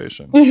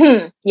conversation.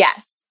 Mm-hmm.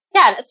 Yes.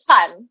 Yeah, it's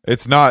fun.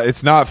 It's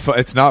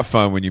not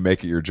fun when you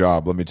make it your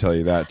job. Let me tell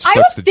you that. I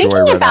was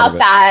thinking about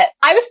that.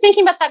 I was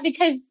thinking about that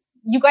because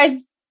you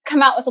guys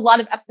come out with a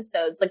lot of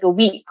episodes, like a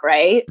week,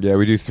 right? Yeah,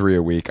 we do 3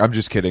 a week. I'm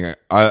just kidding.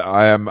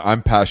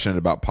 I'm passionate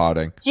about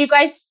potting. Do you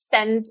guys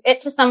send it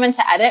to someone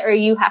to edit, or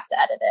you have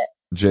to edit it?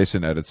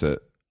 Jason edits it.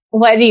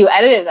 What do you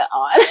edit it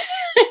on?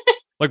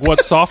 Like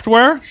what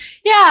software?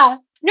 Yeah.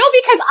 No,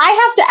 because I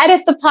have to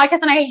edit the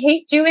podcast and I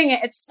hate doing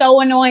it. It's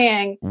so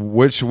annoying.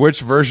 Which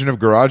version of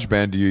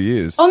GarageBand do you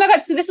use? Oh my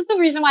God. So this is the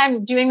reason why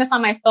I'm doing this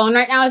on my phone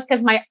right now is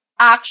because my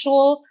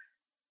actual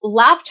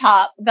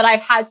laptop that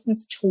I've had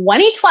since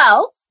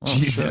 2012. Oh,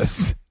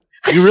 Jesus.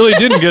 You really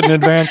didn't get an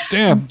advance.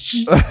 Damn.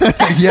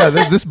 Yeah,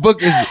 this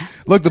book is...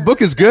 Look, the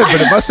book is good, but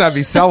it must not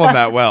be selling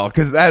that well,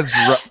 because that's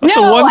the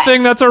one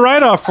thing that's a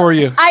write-off for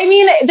you. I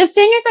mean, the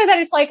thing is that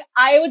it's like,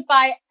 I would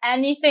buy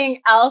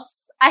anything else.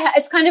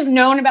 It's kind of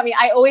known about me.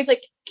 I always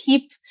like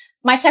keep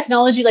my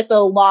technology like the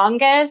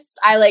longest.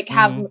 I like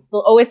have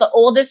always the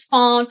oldest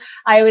phone.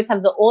 I always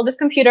have the oldest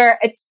computer.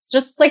 It's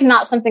just like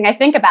not something I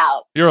think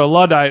about. You're a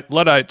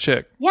Luddite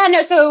chick. Yeah,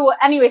 no. So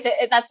anyways,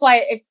 that's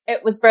why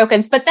it was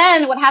broken. But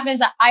then what happened is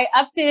that I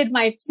updated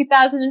my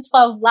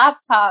 2012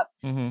 laptop.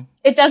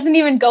 It doesn't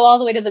even go all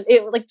the way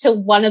to to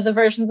one of the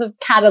versions of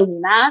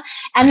Catalina.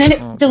 And then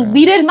it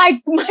deleted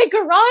my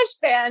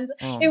GarageBand.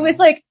 It was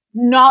like,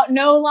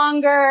 no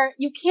longer,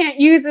 you can't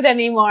use it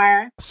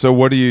anymore. So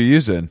what are you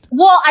using?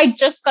 Well, I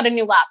just got a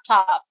new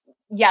laptop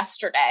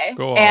yesterday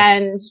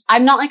and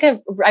I'm not like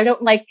I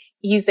don't like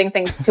using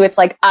things to its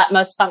like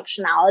utmost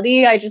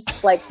functionality. I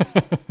just like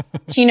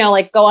to,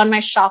 like go on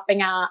my shopping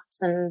apps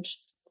and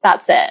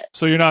that's it.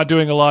 So you're not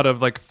doing a lot of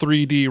like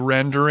 3D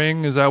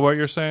rendering? Is that what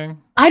you're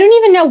saying? I don't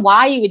even know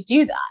why you would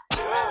do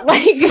that.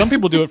 Like some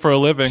people do it for a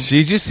living.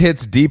 She just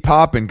hits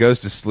Depop and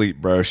goes to sleep,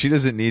 bro. She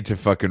doesn't need to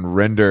fucking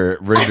render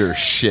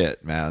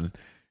shit, man.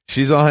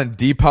 She's on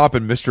Depop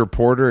and Mr.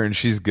 Porter and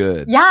she's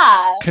good.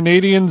 Yeah.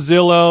 Canadian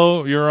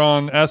Zillow, you're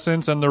on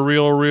Essence and the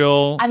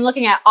Real. I'm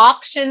looking at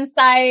auction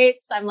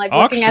sites. I'm like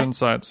looking at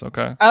sites,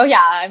 okay. Oh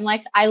yeah, I'm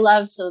like I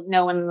love to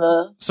know when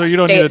the So you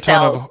don't need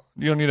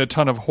a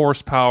ton of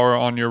horsepower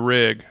on your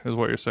rig, is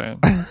what you're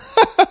saying.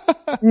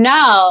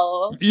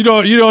 No. You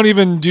don't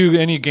even do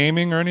any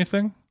gaming or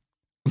anything?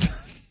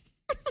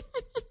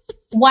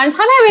 One time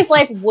I was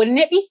like, wouldn't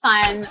it be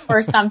fun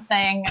or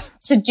something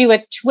to do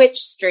a Twitch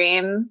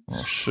stream?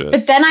 Oh, shit.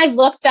 But then I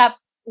looked up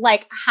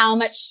like how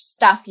much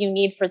stuff you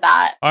need for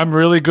that. I'm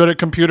really good at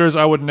computers.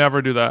 I would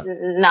never do that.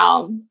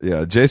 No.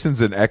 Yeah,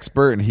 Jason's an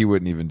expert, and he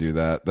wouldn't even do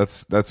that.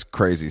 That's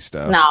crazy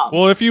stuff. No.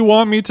 Well, if you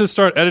want me to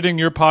start editing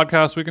your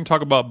podcast, we can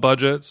talk about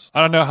budgets.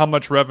 I don't know how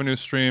much revenue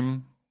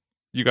stream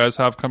you guys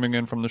have coming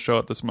in from the show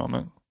at this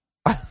moment.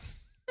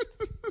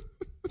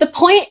 The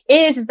point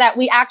is that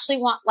we actually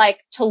want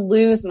like to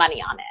lose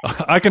money on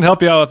it. I can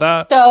help you out with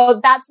that. So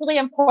that's really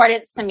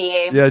important to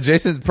me. Yeah,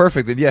 Jason's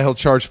perfect. And yeah, he'll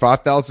charge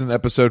 $5,000 an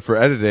episode for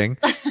editing,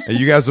 and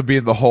you guys will be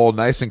in the hole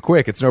nice and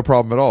quick. It's no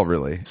problem at all,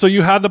 really. So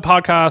you had the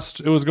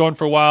podcast, it was going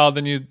for a while,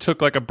 then you took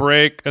like a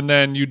break, and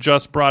then you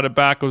just brought it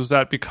back. Was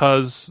that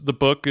because the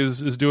book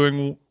is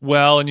doing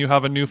well and you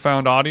have a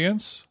newfound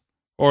audience?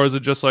 Or is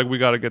it just like we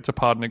got to get to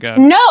podding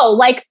again? No,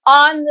 like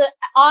on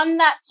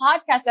that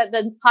podcast,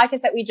 the podcast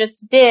that we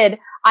just did,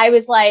 I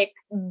was like,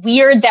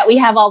 weird that we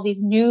have all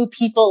these new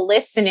people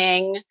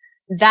listening.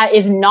 That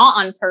is not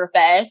on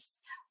purpose.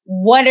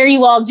 What are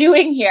you all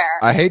doing here?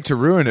 I hate to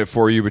ruin it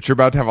for you, but you're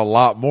about to have a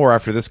lot more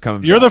after this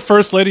comes You're out. the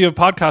first lady of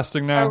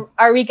podcasting now.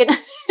 Are we gonna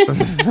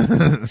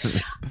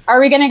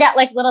are we gonna get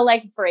like little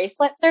like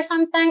bracelets or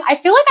something? I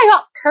feel like I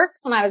got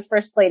perks when I was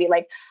first lady.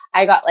 Like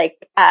I got like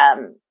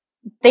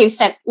they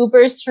sent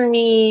Ubers for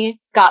me,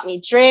 got me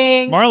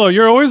drinks. Marlo,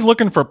 you're always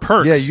looking for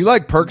perks. Yeah, you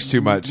like perks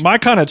too much. My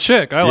kind of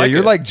chick. I like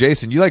you're it. like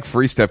Jason. You like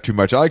free stuff too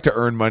much. I like to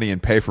earn money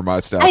and pay for my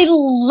stuff.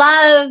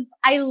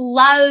 I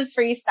love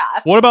free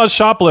stuff. What about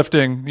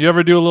shoplifting? You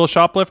ever do a little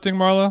shoplifting,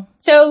 Marlo?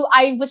 So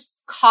I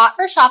was caught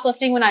for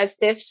shoplifting when I was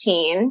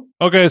 15.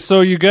 Okay,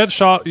 so you get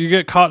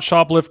caught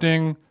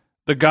shoplifting.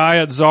 The guy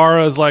at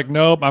Zara is like,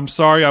 nope, I'm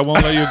sorry, I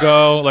won't let you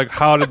go. Like,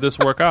 how did this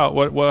work out?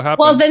 What happened?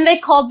 Well, then they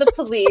called the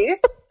police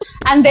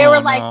and they Oh,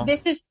 were like, no.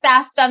 this is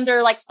theft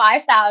under like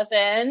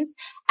 5,000.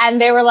 And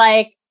they were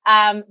like,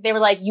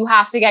 you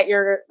have to get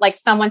like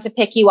someone to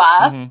pick you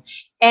up. Mhm.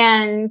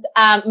 And,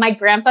 my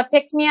grandpa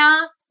picked me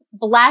up.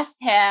 Bless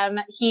him.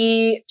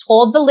 He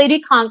told the lady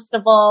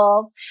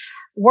constable,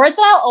 words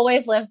that I'll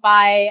always live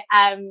by.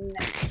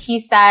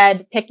 He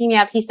said, picking me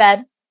up, he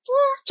said,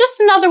 just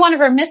another one of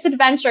her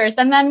misadventures.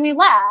 And then we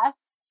left.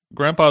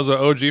 Grandpa's an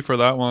OG for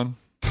that one.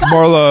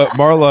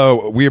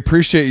 Marlo, we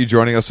appreciate you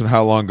joining us on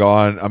How Long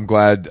Gone. I'm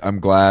glad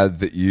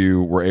that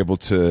you were able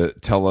to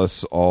tell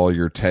us all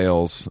your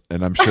tales,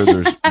 and I'm sure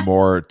there's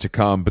more to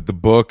come. But the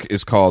book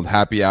is called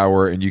Happy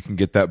Hour, and you can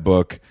get that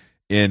book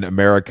in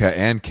America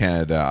and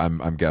Canada,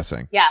 I'm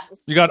guessing. Yes.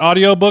 You got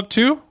audiobook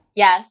too?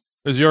 Yes.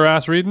 Is your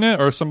ass reading it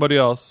or somebody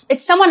else?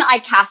 It's someone I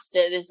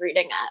casted is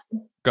reading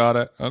it. Got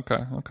it. Okay.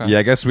 Yeah,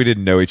 I guess we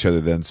didn't know each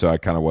other then, so I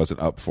kind of wasn't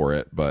up for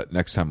it. But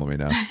next time, let me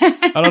know.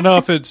 I don't know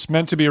if it's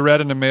meant to be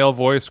read in a male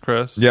voice,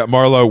 Chris. Yeah,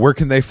 Marlo, where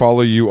can they follow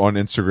you on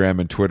Instagram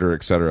and Twitter,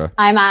 etc.?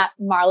 I'm at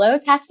Marlo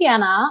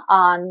Tatiana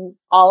on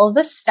all of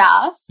the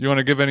stuff. You want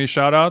to give any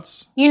shout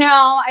outs? You know,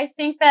 I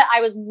think that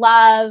I would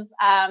love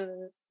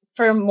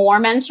for more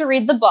men to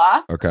read the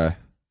book. Okay.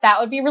 That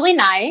would be really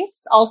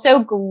nice. Also,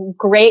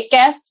 great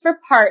gift for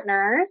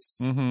partners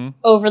Mm-hmm.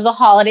 over the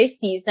holiday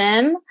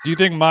season. Do you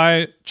think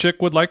my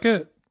chick would like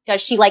it?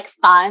 Does she like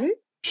fun?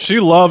 She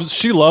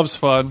loves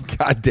fun.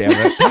 God damn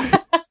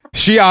it.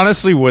 She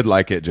honestly would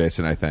like it,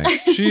 Jason, I think.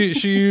 She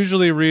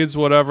usually reads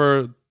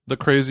whatever the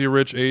Crazy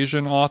Rich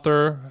Asian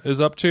author is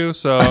up to,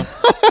 so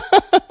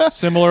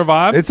similar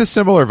vibe. It's a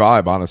similar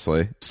vibe,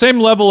 honestly. Same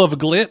level of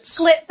glitz.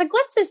 The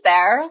glitz is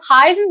there,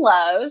 highs and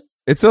lows,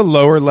 It's a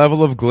lower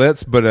level of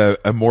glitz, but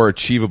a more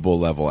achievable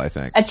level, I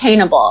think.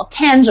 attainable,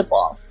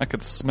 tangible. I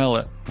could smell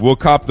it. We'll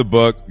cop the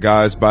book,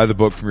 guys. Buy the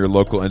book from your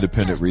local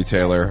independent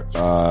retailer.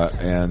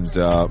 And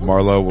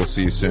Marlo, we'll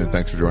see you soon.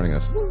 Thanks for joining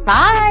us.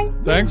 Bye.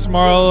 Thanks,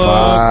 Marlo.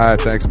 Bye.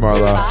 Thanks,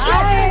 Marlo.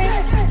 Bye.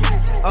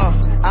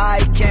 I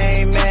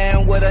came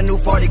in with a new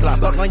 40 Glock.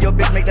 Fuck on your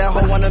bitch, make that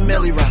hoe want a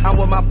milli rock. I'm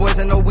with my boys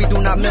and no, we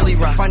do not milli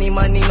rock. Funny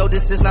money, no,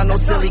 this is not no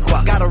silly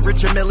guap. Got a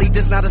richer milli,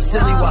 this not a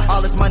silly wop.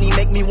 All this money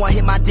make me want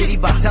hit my ditty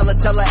bop. Tell her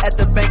at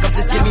the bank, I'm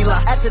just give me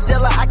lock. At the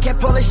dealer, I can't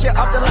pull this shit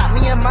off the lot.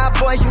 Me and my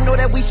boys, you know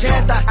that we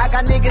sharing thoughts. I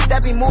got niggas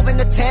that be moving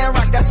to Tan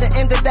Rock. That's the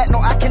end of that, no,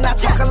 I cannot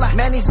talk a lot.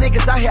 Man, these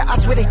niggas out here, I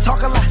swear they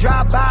talk a lot.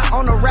 Drive by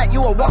on a rat,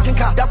 you a walking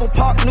cop. Double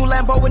park, new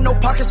Lambo with no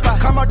parking spot.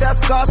 Caramel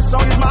dust scars, so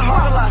use my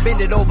heart a lot.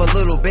 Bend it over,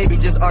 little baby,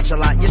 just arch a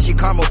lot. Yeah, she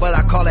caramel, but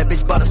I call that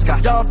bitch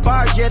butterscotch. Dog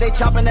bars, yeah, they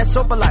chopping that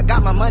soap a lot.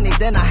 Got my money,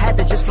 then I had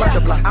to just flood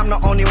the block. I'm the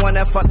only one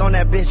that fucked on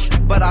that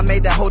bitch, but I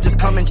made that hoe just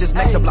come and just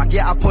neck the block.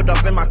 Yeah, I pulled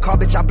up in my car,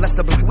 bitch, I blessed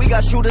the block. We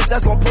got shooters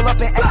that's gonna pull up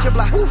in extra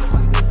block.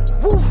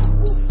 Woo,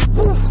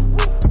 woo,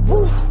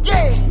 woo,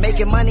 yeah.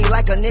 Making money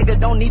like a nigga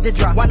don't need to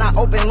drop. Why not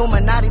open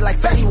Illuminati like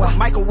Fetty Wap?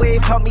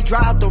 Microwave help me dry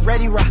out the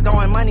ready rock.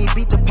 Throwing money,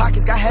 beat the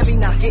pockets, got heavy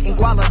now. Getting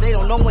guala, they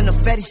don't know when the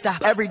Fetty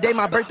stop. Every day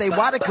my birthday,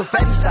 why the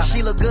confetti stop?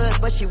 She look good,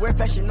 but she wear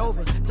Fashion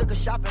Nova. Took a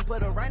shop and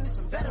put her right in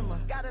some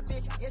Vetements. Got a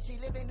bitch, yeah, she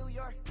live in New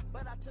York,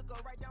 but I took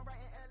her right down right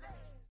in